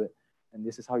how you do it, and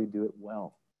this is how you do it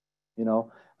well. You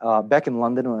know, back in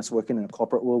London when I was working in the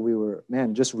corporate world, we were,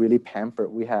 man, just really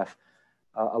pampered. We have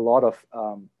a lot of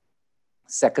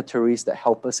secretaries that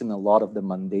help us in a lot of the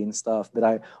mundane stuff. But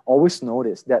I always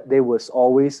noticed that there was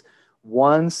always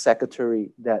one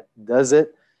secretary that does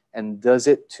it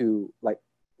to like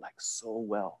so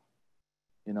well,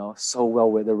 you know, so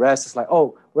well, where the rest is like,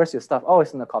 oh, where's your stuff? Oh,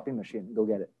 it's in the copy machine. Go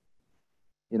get it.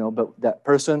 You know, but that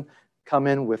person come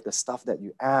in with the stuff that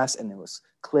you asked, and it was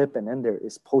clip, and then there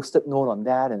is post-it note on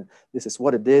that, and this is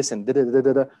what it is, and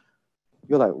da-da-da-da-da.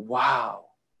 You're like, wow,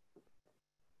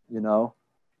 you know.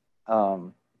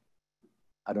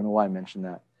 I don't know why I mentioned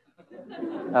that.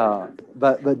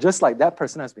 But just like that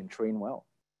person has been trained well.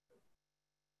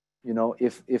 You know,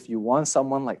 if you want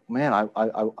someone like, man,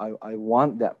 I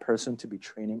want that person to be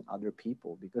training other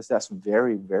people, because that's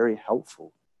very, very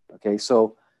helpful. Okay,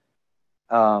 so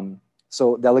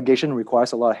so delegation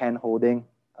requires a lot of hand holding,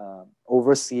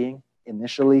 overseeing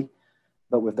initially,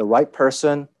 but with the right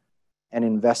person and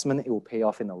investment, it will pay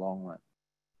off in the long run,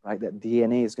 right? That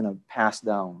DNA is going to pass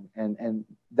down, and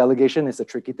delegation is a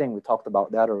tricky thing. We talked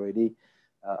about that already,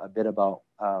 a bit about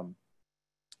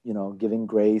you know, giving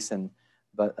grace,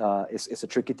 but it's a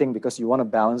tricky thing, because you want to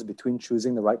balance between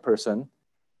choosing the right person,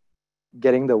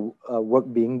 getting the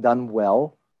work being done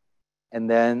well, and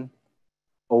then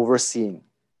overseeing.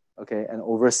 Okay, and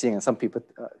overseeing, and some people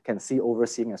can see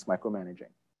overseeing as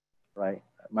micromanaging, right?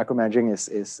 Micromanaging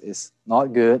is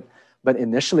not good, but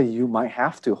initially you might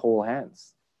have to hold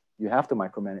hands. You have to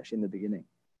micromanage in the beginning,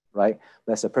 right?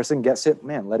 But as a person gets it,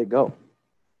 man, let it go.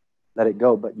 Let it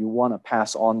go, but you want to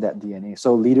pass on that DNA.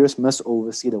 So leaders must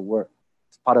oversee the work.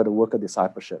 It's part of the work of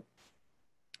discipleship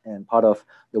and part of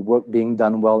the work being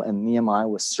done well. And Nehemiah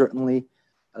was certainly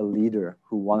a leader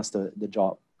who wants the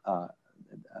job,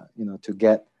 you know, to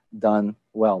get done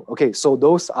well. Okay, so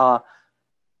those are,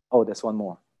 oh, there's one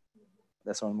more.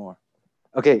 There's one more.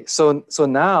 Okay, so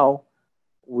now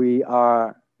we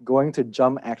are going to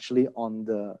jump actually on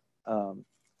the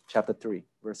chapter 3,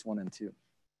 verse 1 and 2.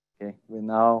 Okay, we're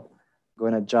now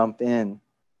going to jump in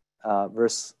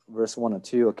verse 1 and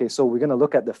 2. Okay, so we're going to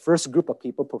look at the first group of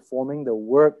people performing the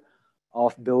work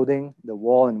of building the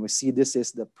wall, and we see this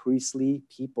is the priestly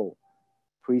people.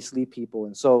 Priestly people.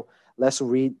 And so let's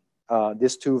read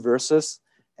these two verses,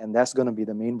 and that's going to be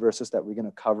the main verses that we're going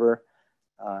to cover,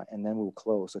 and then we'll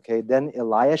close. Okay, then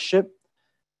Eliashib,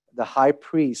 the high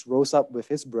priest, rose up with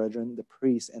his brethren, the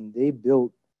priests, and they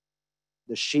built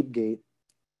the sheep gate.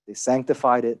 They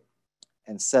sanctified it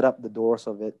and set up the doors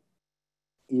of it,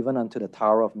 even unto the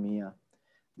tower of Mia.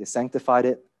 They sanctified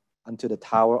it unto the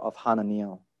tower of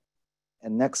Hananiel.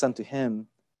 And next unto him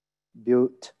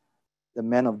built the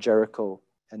men of Jericho,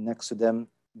 and next to them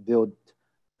built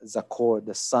Zaccur,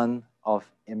 the son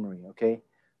of Imri. Okay,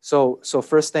 so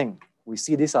first thing, we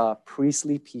see these are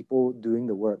priestly people doing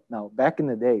the work. Now, back in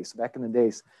the days,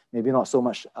 maybe not so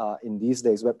much in these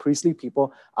days, but priestly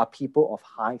people are people of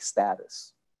high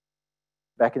status.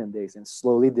 Back in the days, and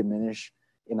slowly diminish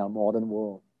in our modern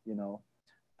world, you know.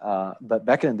 But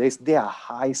back in the days, they are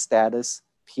high status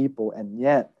people, and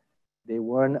yet they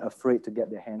weren't afraid to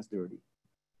get their hands dirty.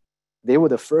 They were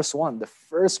the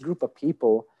first group of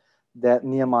people that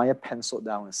Nehemiah penciled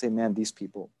down and say, man, these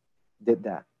people did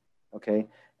that. Okay.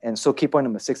 And so key point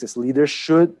number 6 is leaders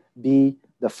should be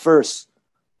the first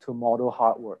to model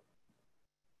hard work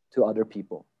to other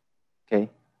people. Okay.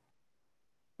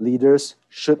 Leaders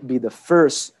should be the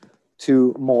first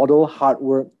to model hard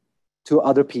work to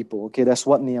other people. Okay, that's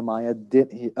what Nehemiah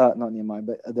did. Not Nehemiah,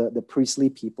 but the priestly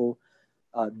people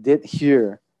did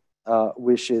here,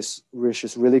 which is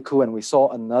really cool. And we saw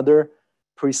another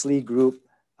priestly group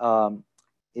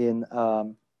in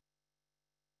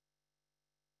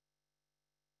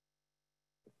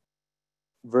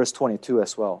verse 22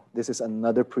 as well. This is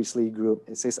another priestly group.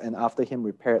 It says, and after him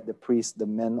repaired the priests, the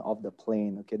men of the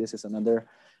plain. Okay, this is another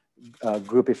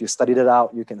group. If you studied it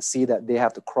out, you can see that they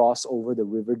have to cross over the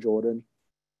river Jordan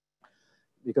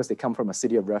because they come from a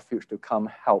city of refuge to come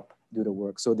help do the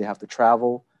work. So they have to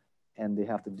travel and they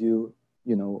have to do,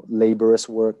 you know, laborious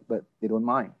work, but they don't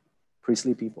mind.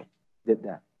 Priestly people did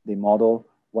that. They model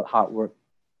what hard work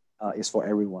is for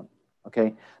everyone.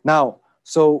 Okay. Now,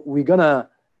 so we're gonna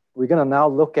now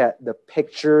look at the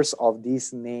pictures of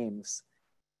these names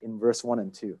in verse 1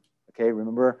 and 2. Okay.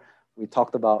 Remember, we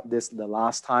talked about this the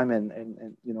last time,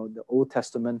 and you know, the Old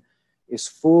Testament is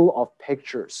full of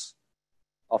pictures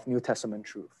of New Testament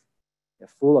truth. They're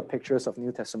full of pictures of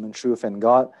New Testament truth, and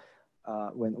God,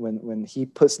 when He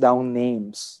puts down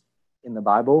names in the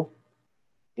Bible,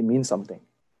 it means something.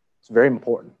 It's very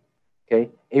important.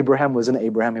 Okay, Abraham wasn't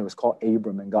Abraham; he was called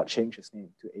Abram, and God changed his name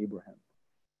to Abraham.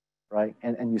 Right,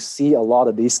 and you see a lot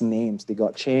of these names, they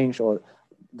got changed, or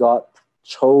God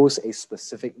chose a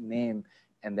specific name,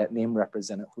 and that name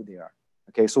represented who they are.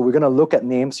 Okay, so we're going to look at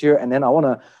names here, and then I want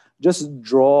to just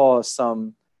draw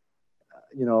some,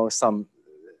 you know, some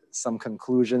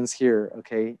conclusions here,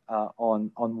 okay,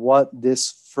 on what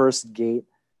this first gate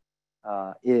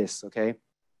is, okay.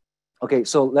 Okay,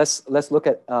 so let's look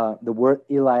at the word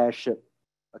Eliashib,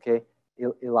 okay,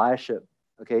 Eliashib,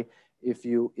 okay. If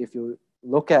you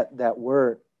look at that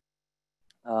word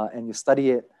and you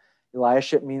study it,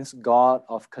 Eliashib means God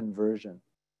of conversion.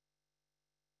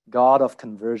 God of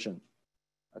conversion.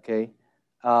 Okay,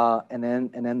 and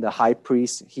then the high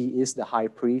priest. He is the high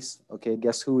priest. Okay,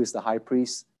 guess who is the high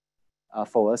priest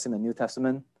for us in the New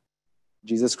Testament?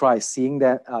 Jesus Christ. Seeing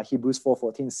that Hebrews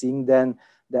 4:14, seeing then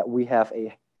that we have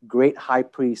a great high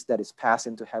priest that is passed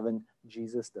into heaven,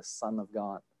 Jesus, the Son of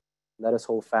God. Let us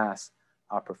hold fast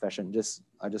our profession.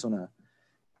 I just want to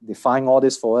define all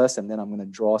this for us, and then I'm going to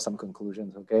draw some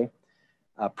conclusions. Okay,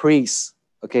 priests.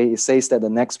 Okay, it says that the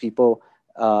next people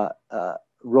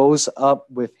rose up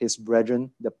with his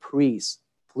brethren, the priests,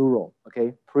 plural.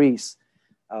 Okay, priests.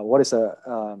 What is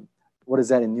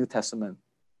that in New Testament?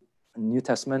 In New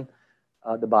Testament,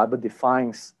 the Bible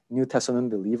defines New Testament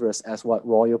believers as what?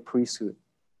 Royal priesthood.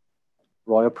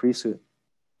 Royal priesthood.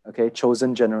 Okay,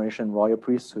 chosen generation, royal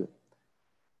priesthood.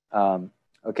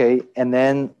 Okay, and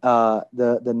then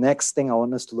the next thing I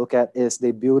want us to look at is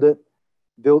they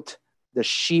built the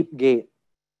sheep gate.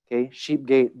 Okay, sheep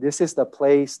gate. This is the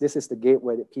place, this is the gate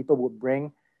where the people would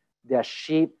bring their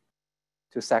sheep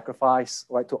to sacrifice,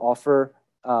 right, to offer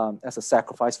as a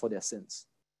sacrifice for their sins.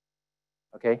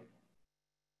 Okay.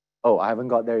 Oh, I haven't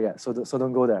got there yet. So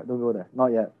don't go there. Don't go there.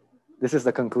 Not yet. This is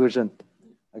the conclusion.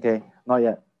 Okay, not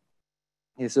yet.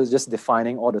 So just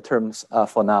defining all the terms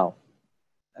for now.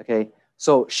 Okay,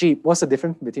 so sheep. What's the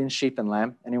difference between sheep and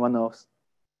lamb? Anyone knows?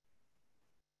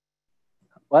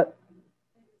 What?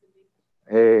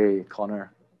 Hey,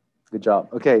 Connor. Good job.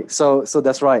 Okay, so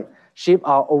that's right. Sheep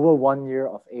are over 1 year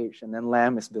of age, and then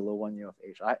lamb is below 1 year of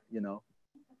age. Right? You know.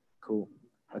 Cool.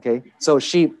 Okay, so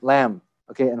sheep, lamb.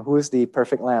 Okay, and who is the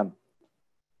perfect lamb?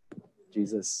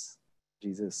 Jesus.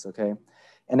 Jesus. Okay,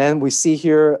 and then we see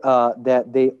here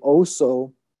that they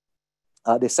also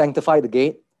they sanctify the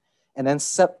gate, and then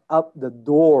set up the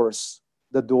doors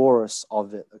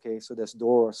of it. Okay, so there's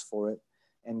doors for it.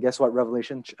 And guess what?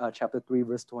 Revelation chapter 3,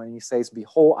 verse 20 says,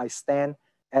 "Behold, I stand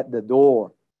at the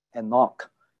door and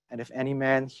knock. And if any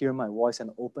man hear my voice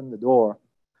and open the door,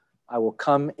 I will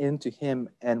come into him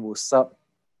and will sup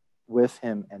with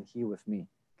him and he with me."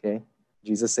 Okay,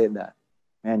 Jesus said that.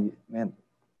 Man,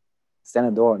 stand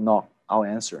at the door, knock, I'll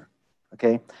answer.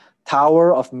 Okay,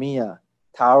 Tower of Mia.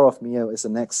 Tower of Mia is the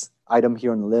next item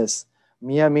here on the list.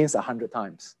 Mia means 100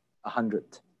 times,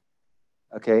 100.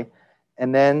 Okay,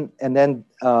 and then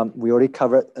we already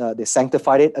covered. They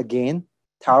sanctified it again.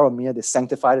 Tower of Mia, they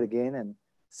sanctified it again, and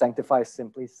sanctify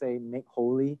simply say make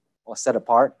holy or set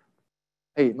apart.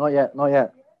 Hey, not yet.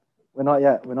 We're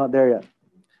not there yet.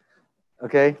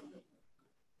 Okay.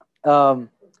 And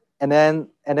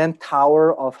then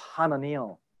Tower of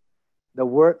Hananiel. The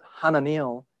word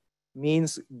Hananiel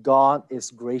means God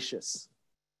is gracious.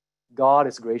 God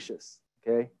is gracious.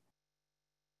 Okay.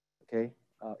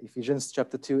 Ephesians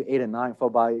chapter 2, 8 and 9. For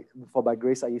by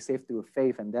grace are you saved through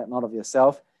faith, and that not of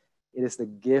yourself. It is the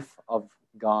gift of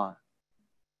God.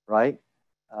 Right?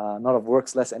 Not of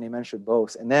works, lest any man should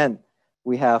boast. And then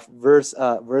we have verse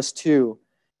 2.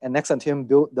 And next unto him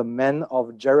built the men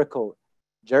of Jericho.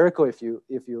 Jericho, if you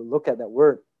look at that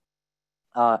word,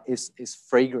 is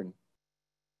fragrant.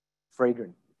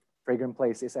 Fragrant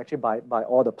place. It's actually by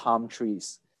all the palm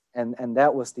trees. And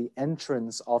that was the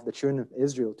entrance of the children of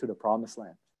Israel to the promised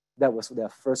land. That was their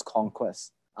first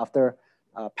conquest. After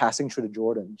passing through the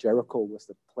Jordan, Jericho was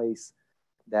the place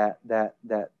that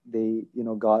they,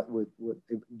 God would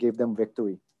give them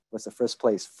victory. It was the first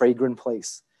place, fragrant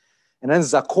place. And then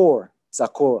Zakor.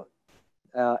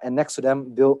 And next to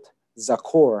them built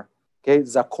Zakor. Okay,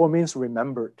 Zakor means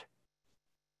remembered.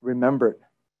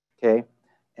 Okay,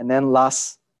 and then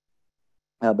last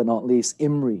but not least,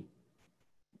 Imri.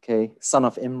 Okay, son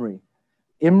of Imri.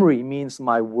 Imri means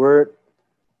my word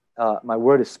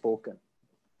is spoken.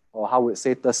 Or how would it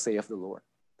say, thus saith the Lord.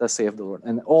 Thus saith the Lord.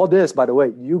 And all this, by the way,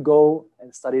 you go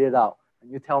and study it out.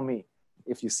 And you tell me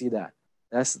if you see that.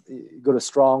 Go to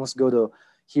Strong's, go to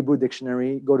Hebrew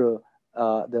Dictionary, go to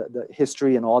the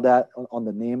history and all that on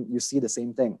the name. You see the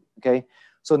same thing. Okay.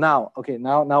 So now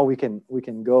we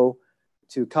can go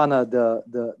to kind of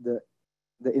the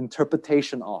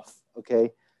interpretation of,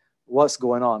 okay, what's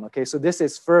going on. Okay, so this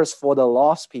is first for the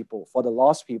lost people.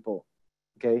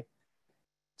 Okay,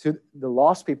 to the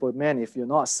lost people, man, if you're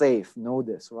not saved, know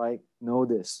this, right? Know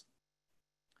this.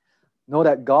 Know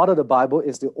that God of the Bible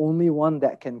is the only one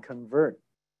that can convert.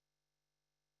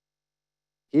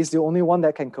 He's the only one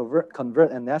that can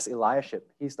convert, and that's Eliashib.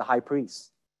 He's the high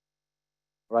priest,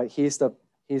 right? He's the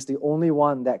only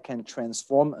one that can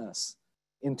transform us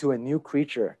into a new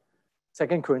creature.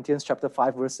 2 Corinthians chapter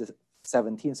 5, verse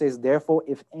 17 says, "Therefore,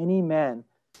 if any man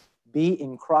be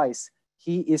in Christ,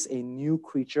 he is a new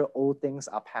creature. Old things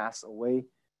are passed away.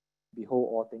 Behold,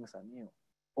 all things are new."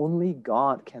 Only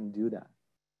God can do that.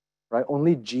 right?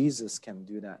 Only Jesus can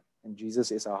do that. And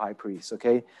Jesus is our high priest,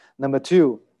 okay? Number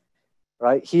two,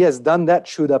 right? He has done that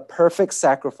through the perfect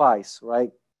sacrifice,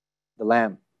 right? The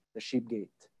lamb, the sheep gate,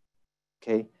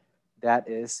 okay? That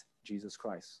is Jesus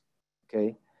Christ,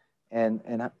 okay? And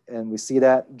we see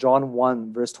that John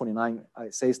 1, verse 29,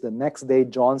 it says, the next day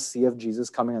John seeth Jesus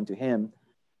coming unto him.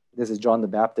 This is John the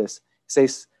Baptist. It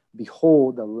says,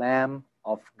 behold, the Lamb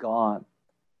of God,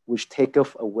 which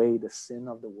taketh away the sin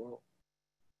of the world.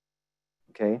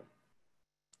 Okay?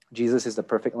 Jesus is the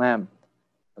perfect Lamb.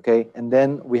 Okay? And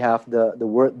then we have the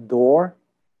word door,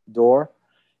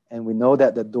 and we know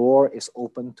that the door is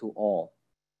open to all.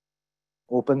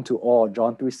 Open to all.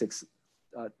 John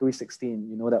 3:16.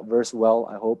 You know that verse well,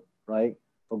 I hope, right?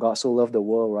 For God so loved the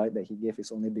world, right, that he gave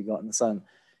his only begotten Son.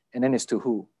 And then it's to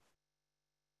who?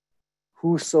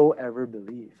 Whosoever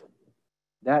believe.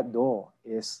 That door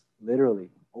is literally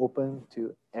open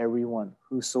to everyone,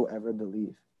 whosoever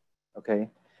believe. Okay?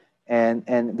 And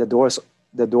the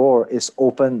door is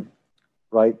open,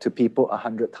 right, to people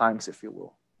 100 times, if you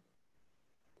will.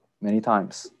 Many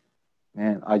times.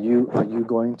 Man, are you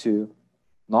going to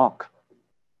knock?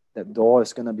 That door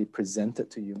is going to be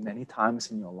presented to you many times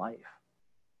in your life.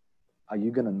 Are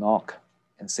you going to knock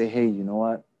and say, hey, you know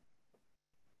what?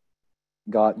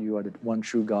 God, you are the one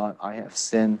true God. I have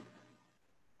sinned.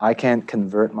 I can't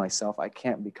convert myself. I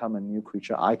can't become a new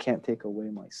creature. I can't take away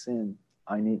my sin.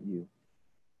 I need you.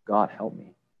 God, help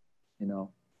me. You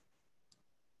know.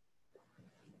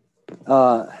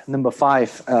 Number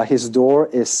 5, his door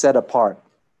is set apart,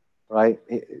 right?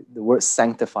 The word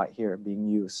sanctified here being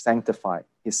used, sanctified,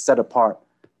 is set apart,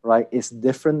 right? It's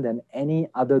different than any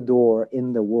other door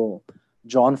in the world.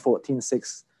 John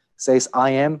 14:6 says, I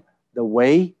am the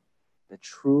way, the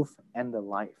truth, and the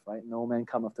life, right? No man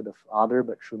cometh to the Father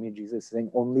but through me. Jesus is saying,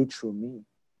 only through me,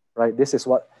 right? This is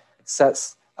what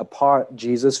sets apart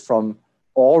Jesus from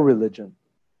all religion,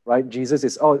 right? Jesus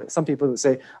is, some people would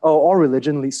say, all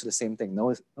religion leads to the same thing. No,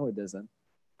 it doesn't.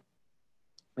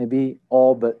 Maybe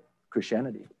all but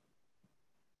Christianity,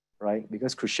 right?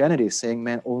 Because Christianity is saying,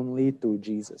 man, only through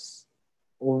Jesus,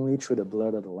 only through the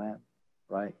blood of the Lamb,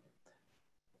 right?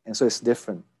 And so it's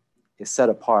different. It's set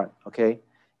apart, okay?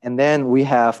 And then we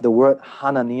have the word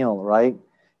Hananiel, right?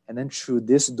 And then through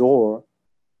this door,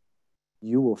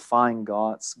 you will find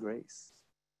God's grace.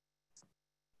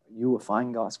 You will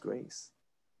find God's grace,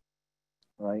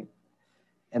 right?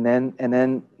 And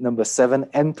then number 7,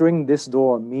 entering this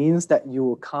door means that you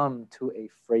will come to a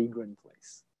fragrant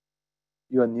place.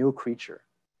 You're a new creature,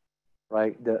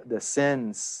 right? The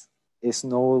sins is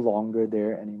no longer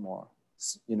there anymore,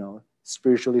 you know,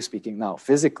 spiritually speaking. Now,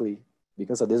 physically,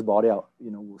 because of this body,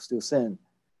 we'll still sin.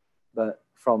 But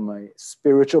from a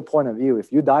spiritual point of view,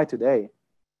 if you die today,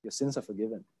 your sins are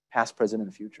forgiven, past, present,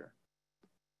 and future.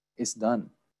 It's done.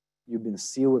 You've been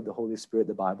sealed with the Holy Spirit,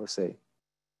 the Bible say,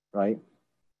 right?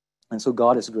 And so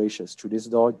God is gracious. Through this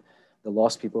door, the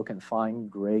lost people can find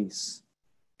grace.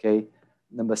 Okay?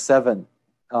 Number 7,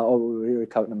 we already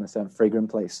covered number 7, fragrant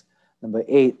place. Number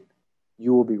 8,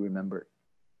 you will be remembered.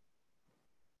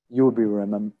 You will be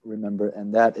remembered,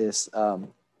 and that is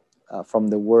from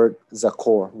the word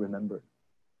zakor, remembered.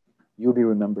 You'll be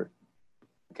remembered.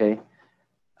 Okay?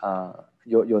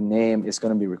 Your name is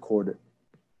going to be recorded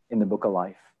in the book of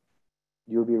life.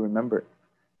 You'll be remembered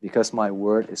because my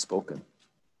word is spoken.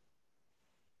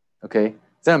 Okay?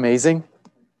 Is that amazing?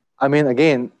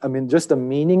 Just the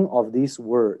meaning of these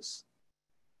words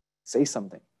say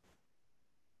something.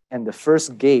 And the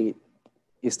first gate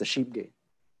is the sheep gate.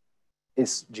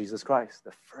 It's Jesus Christ,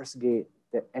 the first gate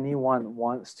that anyone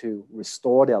wants to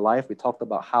restore their life. We talked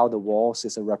about how the walls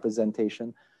is a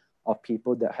representation of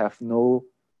people that have no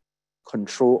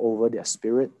control over their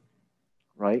spirit,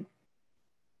 right?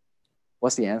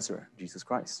 What's the answer? Jesus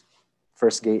Christ.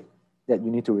 First gate that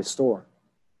you need to restore,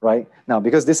 right? Now,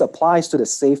 because this applies to the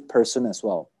saved person as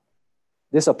well.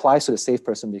 This applies to the saved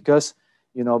person because,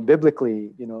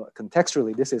 biblically,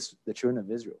 contextually, this is the children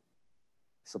of Israel.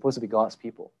 It's supposed to be God's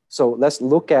people. So let's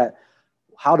look at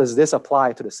how does this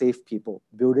apply to the saved people,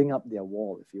 building up their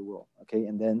wall, if you will, okay?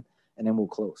 And then we'll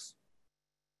close,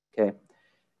 okay?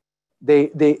 They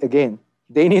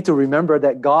need to remember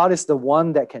that God is the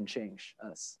one that can change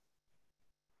us,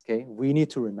 okay? We need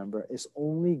to remember it's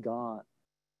only God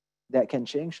that can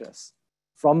change us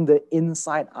from the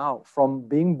inside out, from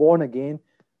being born again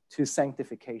to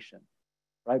sanctification,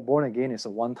 right? Born again is a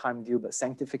one-time deal, but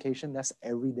sanctification, that's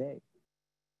every day.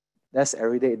 That's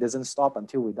every day. It doesn't stop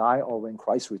until we die or when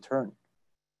Christ returns,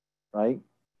 right?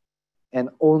 And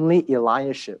only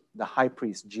Eliashib, the high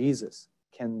priest, Jesus,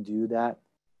 can do that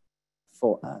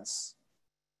for us.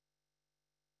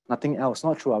 Nothing else,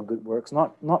 not through our good works,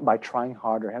 not by trying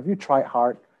harder. Have you tried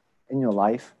hard in your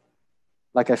life?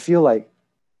 Like, I feel like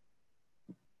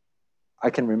I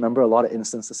can remember a lot of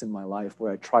instances in my life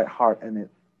where I tried hard and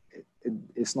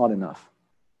it's not enough.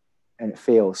 And it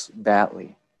fails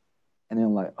badly. And then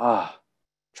I'm like,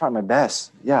 try my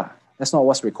best. Yeah, that's not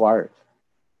what's required.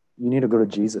 You need to go to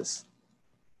Jesus.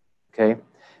 Okay?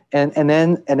 And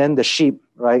then the sheep,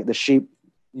 right? The sheep,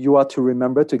 you are to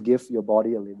remember to give your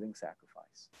body a living sacrifice.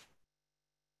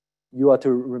 You are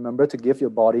to remember to give your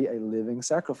body a living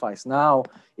sacrifice. Now,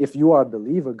 if you are a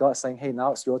believer, God's saying, hey,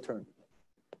 now it's your turn.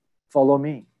 Follow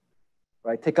me,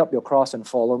 right? Take up your cross and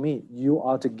follow me. You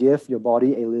are to give your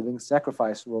body a living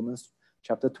sacrifice. Romans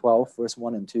chapter 12, verse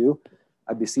 1 and 2.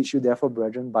 I beseech you, therefore,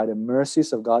 brethren, by the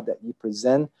mercies of God, that you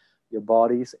present your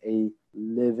bodies a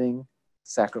living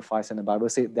sacrifice. And the Bible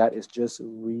says that is just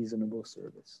reasonable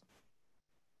service.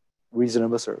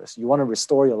 Reasonable service. You want to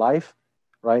restore your life,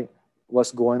 right?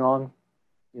 What's going on,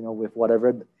 with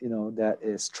whatever, that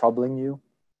is troubling you.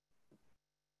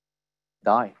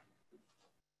 Die.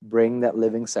 Bring that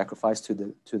living sacrifice to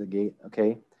the gate,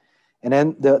 okay? And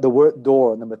then the word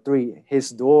door, number 3, his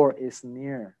door is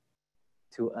near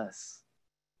to us.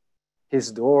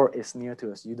 His door is near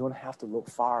to us. You don't have to look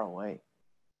far away.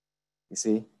 You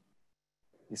see,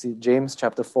 James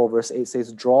chapter 4, verse 8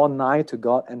 says, draw nigh to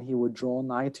God and he will draw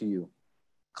nigh to you.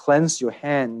 Cleanse your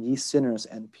hand, ye sinners,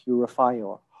 and purify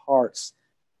your hearts,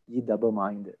 ye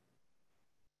double-minded.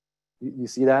 You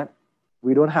see that?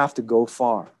 We don't have to go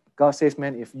far. God says,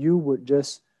 man, if you would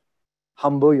just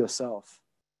humble yourself,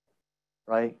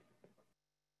 right?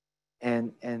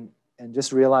 And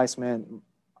just realize, man,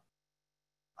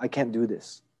 I can't do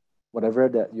this. Whatever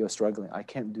that you're struggling, I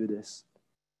can't do this,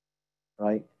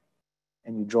 right?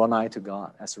 And you draw nigh to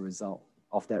God as a result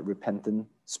of that repentant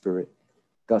spirit.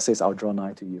 God says, I'll draw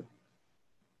nigh to you,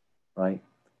 right?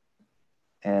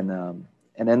 And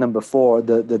then number 4,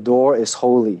 the door is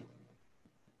holy,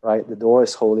 right? The door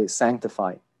is holy, it's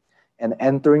sanctified. And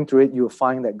entering through it, you'll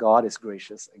find that God is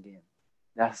gracious again.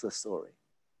 That's the story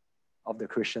of the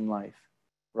Christian life,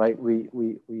 right? We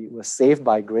were saved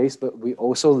by grace, but we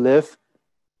also live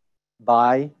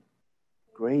by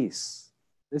grace.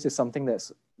 This is something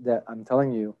that I'm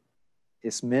telling you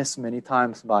is missed many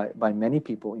times by many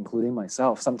people, including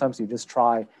myself. Sometimes you just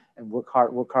try and work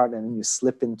hard, and then you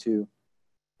slip into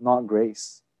not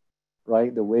grace,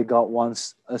 right? The way God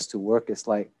wants us to work is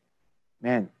like,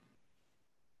 man,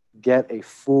 get a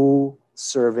full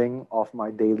serving of my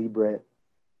daily bread.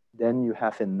 Then you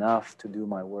have enough to do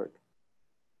my work.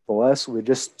 For us, we're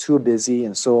just too busy,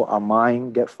 and so our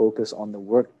mind get focused on the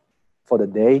work for the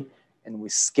day, and we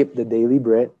skip the daily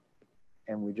bread,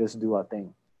 and we just do our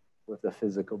thing with the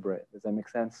physical bread. Does that make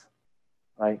sense?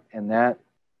 Right? And that,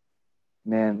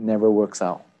 man, never works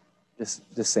out.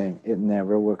 Just saying, it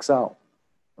never works out,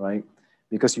 right?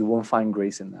 Because you won't find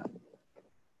grace in that.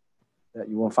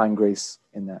 You won't find grace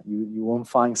in that. You won't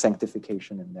find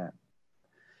sanctification in that.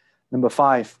 Number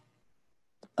 5,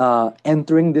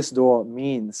 entering this door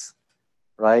means,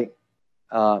 right?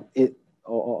 I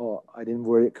didn't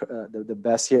word it. The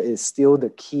best here is still the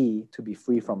key to be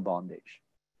free from bondage.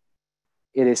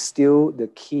 It is still the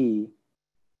key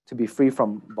to be free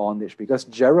from bondage, because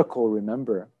Jericho,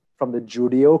 remember, from the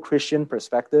Judeo-Christian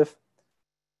perspective,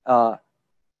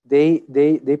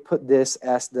 they put this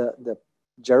as the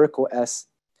Jericho as,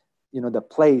 the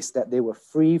place that they were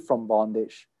free from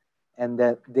bondage, and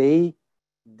that they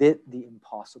did the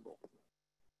impossible.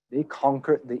 They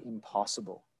conquered the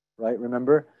impossible, right?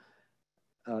 Remember,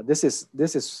 this is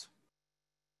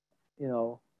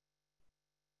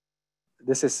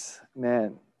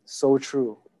man, so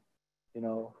true,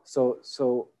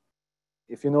 so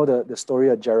if you know the story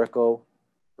of Jericho,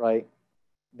 right?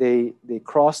 They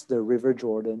crossed the river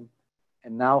Jordan,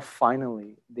 and now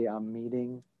finally they are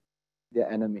meeting their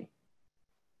enemy.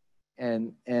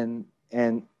 And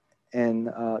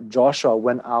Joshua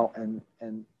went out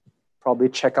and probably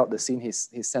check out the scene. He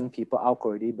sent people out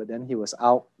already, but then he was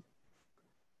out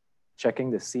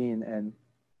checking the scene, and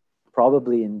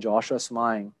probably in Joshua's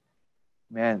mind,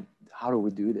 man, how do we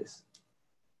do this?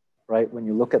 Right? When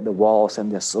you look at the walls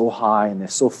and they're so high and they're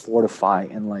so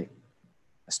fortified, and like,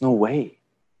 there's no way.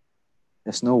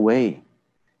 There's no way.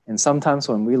 And sometimes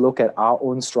when we look at our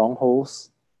own strongholds,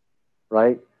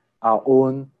 right, our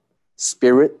own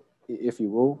spirit, if you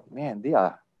will, man, they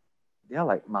are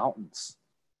like mountains.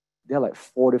 They're like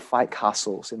fortified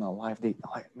castles in our life. They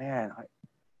like, man,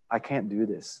 I can't do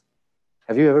this.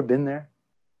 Have you ever been there?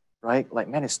 Right? Like,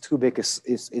 man, it's too big.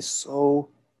 It's so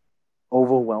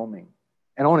overwhelming.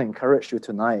 And I want to encourage you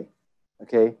tonight,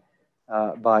 okay,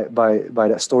 by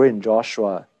that story in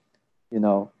Joshua,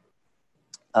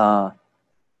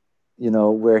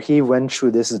 where he went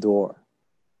through this door.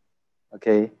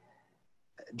 Okay.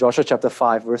 Joshua chapter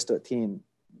 5, verse 13,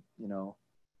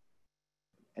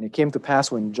 and it came to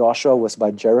pass when Joshua was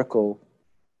by Jericho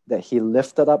that he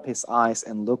lifted up his eyes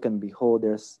and looked, and behold,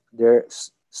 there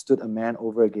stood a man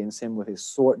over against him with his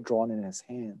sword drawn in his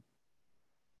hand.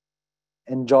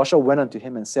 And Joshua went unto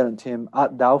him and said unto him,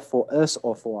 Art thou for us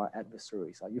or for our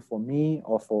adversaries? Are you for me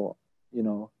or for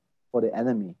the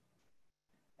enemy?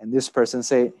 And this person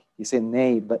said,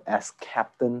 Nay, but as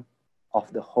captain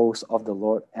of the host of the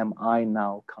Lord am I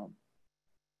now come.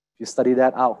 If you study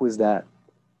that out, who is that?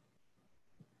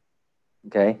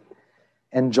 Okay.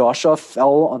 And Joshua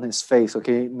fell on his face.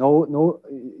 Okay. No,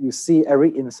 you see every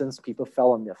instance people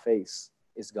fell on their face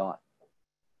is God.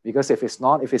 Because if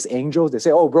it's angels, they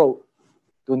say, oh, bro,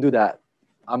 don't do that.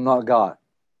 I'm not God.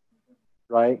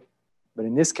 Right? But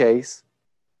in this case,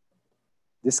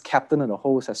 this captain of the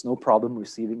host has no problem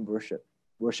receiving worship.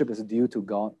 Worship is due to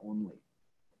God only.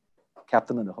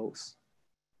 Captain of the host.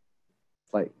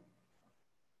 Like,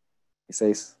 he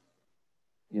says,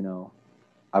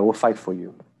 I will fight for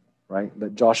you. Right?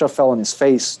 But Joshua fell on his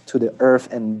face to the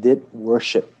earth and did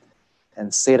worship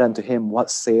and said unto him, What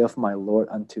saith my Lord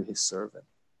unto his servant?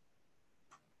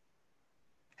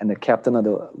 And the captain of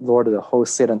the Lord of the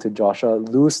host said unto Joshua,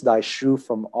 Loose thy shoe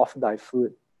from off thy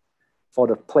foot, for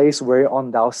the place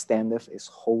whereon thou standest is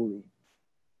holy.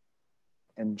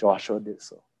 And Joshua did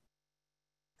so.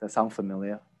 Does that sound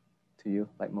familiar to you,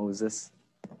 like Moses?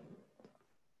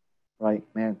 Right,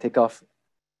 man, take off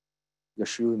your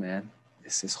shoe, man.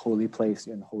 This is holy place.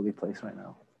 You're in a holy place right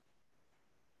now.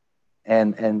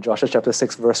 And Joshua chapter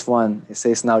 6, verse 1, it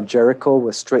says, Now Jericho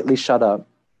was straitly shut up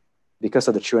because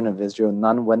of the children of Israel.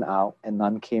 None went out and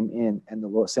none came in. And the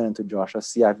Lord said unto Joshua,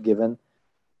 See, I've given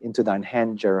into thine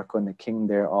hand Jericho and the king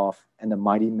thereof and the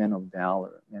mighty men of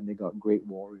valor. And they got great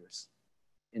warriors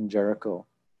in Jericho.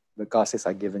 But God says,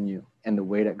 I've given you. And the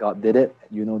way that God did it,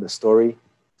 you know the story,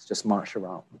 it's just march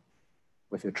around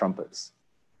with your trumpets.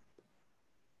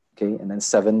 Okay, and then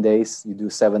 7 days, you do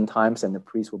 7 times, and the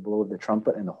priest will blow the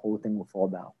trumpet, and the whole thing will fall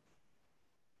down.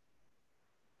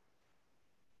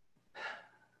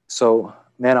 So,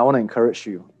 man, I want to encourage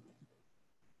you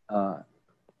to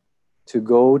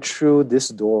go through this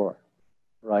door,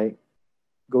 right?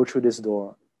 Go through this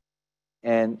door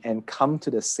and come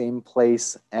to the same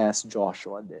place as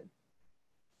Joshua did,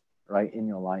 right, in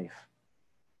your life.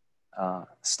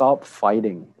 Stop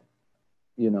fighting,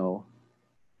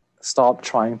 Stop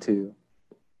trying to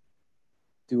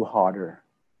do harder,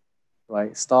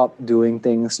 right? Stop doing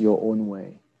things your own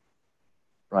way,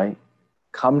 right?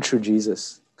 Come through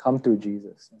Jesus. Come through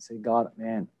Jesus and say, God,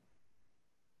 man,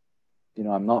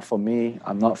 I'm not for me.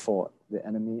 I'm not for the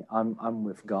enemy. I'm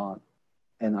with God,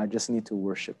 and I just need to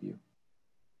worship you.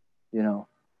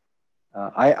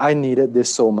 I needed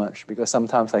this so much because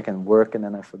sometimes I can work and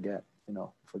then I forget,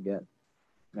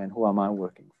 man, who am I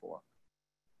working for?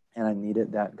 And I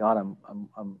needed that. God,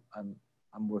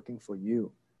 I'm working for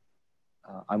you.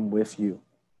 I'm with you,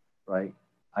 right?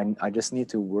 I just need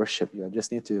to worship you. I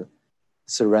just need to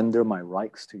surrender my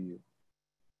rights to you.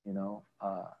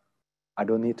 I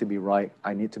don't need to be right.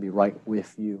 I need to be right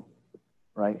with you,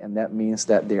 right? And that means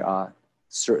that there are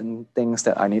certain things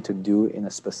that I need to do in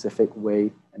a specific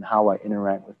way and how I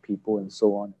interact with people and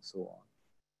so on and so on,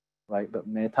 right? But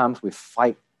many times we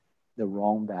fight the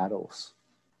wrong battles,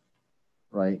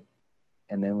 right?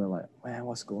 And then we're like, man,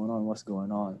 what's going on? What's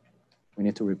going on? We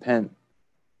need to repent,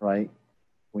 right?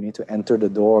 We need to enter the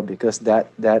door because that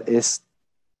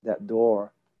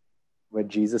door where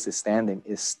Jesus is standing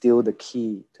is still the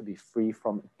key to be free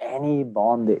from any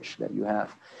bondage that you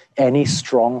have, any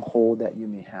stronghold that you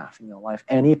may have in your life,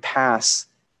 any past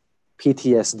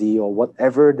PTSD or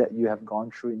whatever that you have gone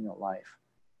through in your life,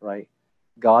 right?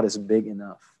 God is big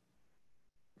enough.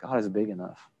 God is big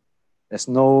enough. There's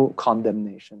no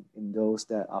condemnation in those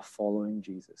that are following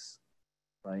Jesus,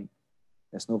 right?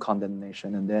 There's no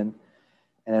condemnation. And then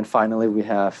finally we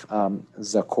have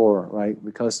Zakor, right?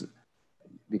 Because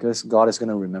God is going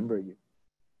to remember you.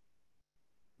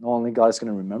 Not only God is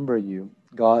going to remember you,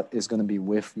 God is going to be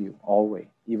with you always,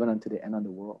 even unto the end of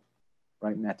the world,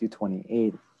 right? Matthew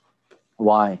 28.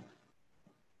 Why?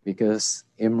 Because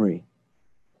Imri,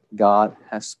 God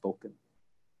has spoken.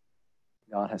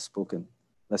 God has spoken.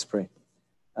 Let's pray.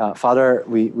 Father,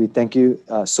 we thank you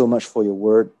so much for your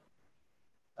word.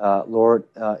 Lord,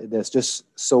 there's just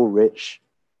so rich.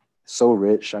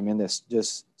 I mean, there's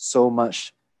just so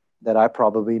much that I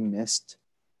probably missed,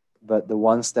 but the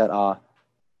ones that are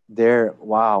there,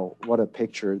 wow, what a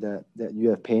picture that you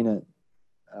have painted.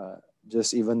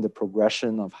 Just even the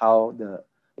progression of how the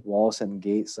walls and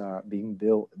gates are being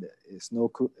built. It's no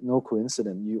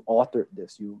coincidence. You authored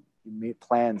this. You made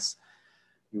plans.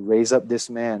 You raise up this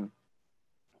man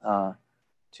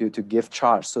to give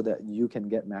charge so that you can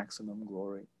get maximum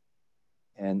glory.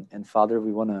 And Father,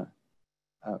 we want to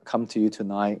come to you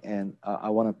tonight, and I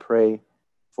want to pray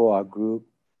for our group,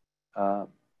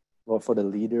 Lord, for the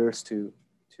leaders to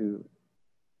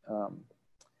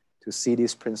see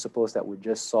these principles that we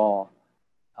just saw,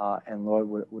 and Lord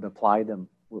would apply them,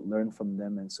 would learn from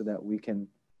them, and so that we can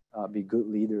be good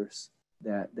leaders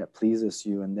that pleases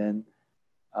you. And then,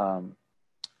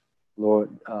 Lord,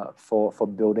 for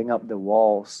building up the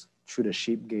walls through the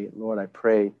sheep gate, Lord, I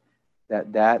pray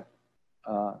that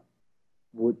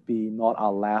would be not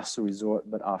our last resort,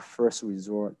 but our first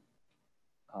resort.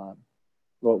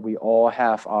 Lord, we all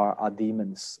have our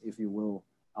demons, if you will,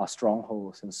 our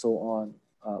strongholds and so on.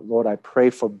 Lord, I pray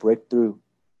for breakthrough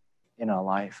in our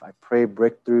life. I pray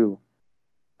breakthrough,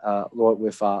 Lord,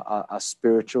 with our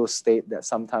spiritual state that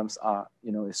sometimes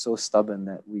is so stubborn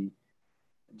that we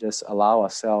just allow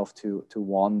ourselves to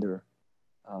wander.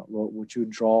 Lord, would you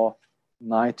draw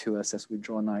nigh to us as we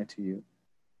draw nigh to you?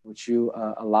 Would you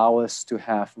allow us to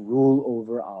have rule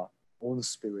over our own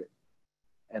spirit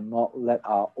and not let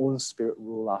our own spirit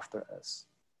rule after us,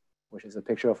 which is a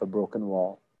picture of a broken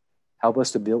wall. Help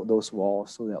us to build those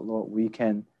walls so that, Lord, we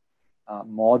can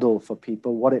model for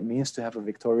people what it means to have a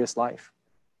victorious life.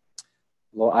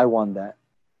 Lord, I want that,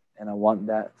 and I want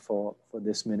that for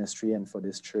this ministry and for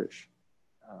this church.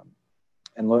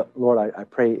 And Lord, I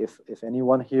pray if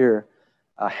anyone here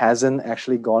hasn't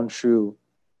actually gone through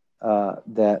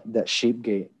that sheep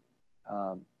gate,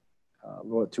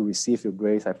 Lord, to receive your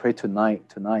grace, I pray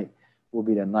tonight will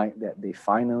be the night that they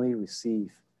finally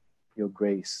receive your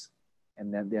grace,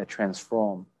 and that they are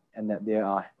transformed, and that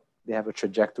they have a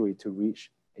trajectory to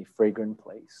reach a fragrant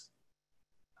place.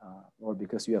 Lord,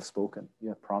 because you have spoken, you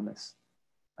have promised.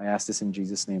 I ask this in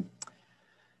Jesus' name.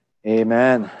 Amen.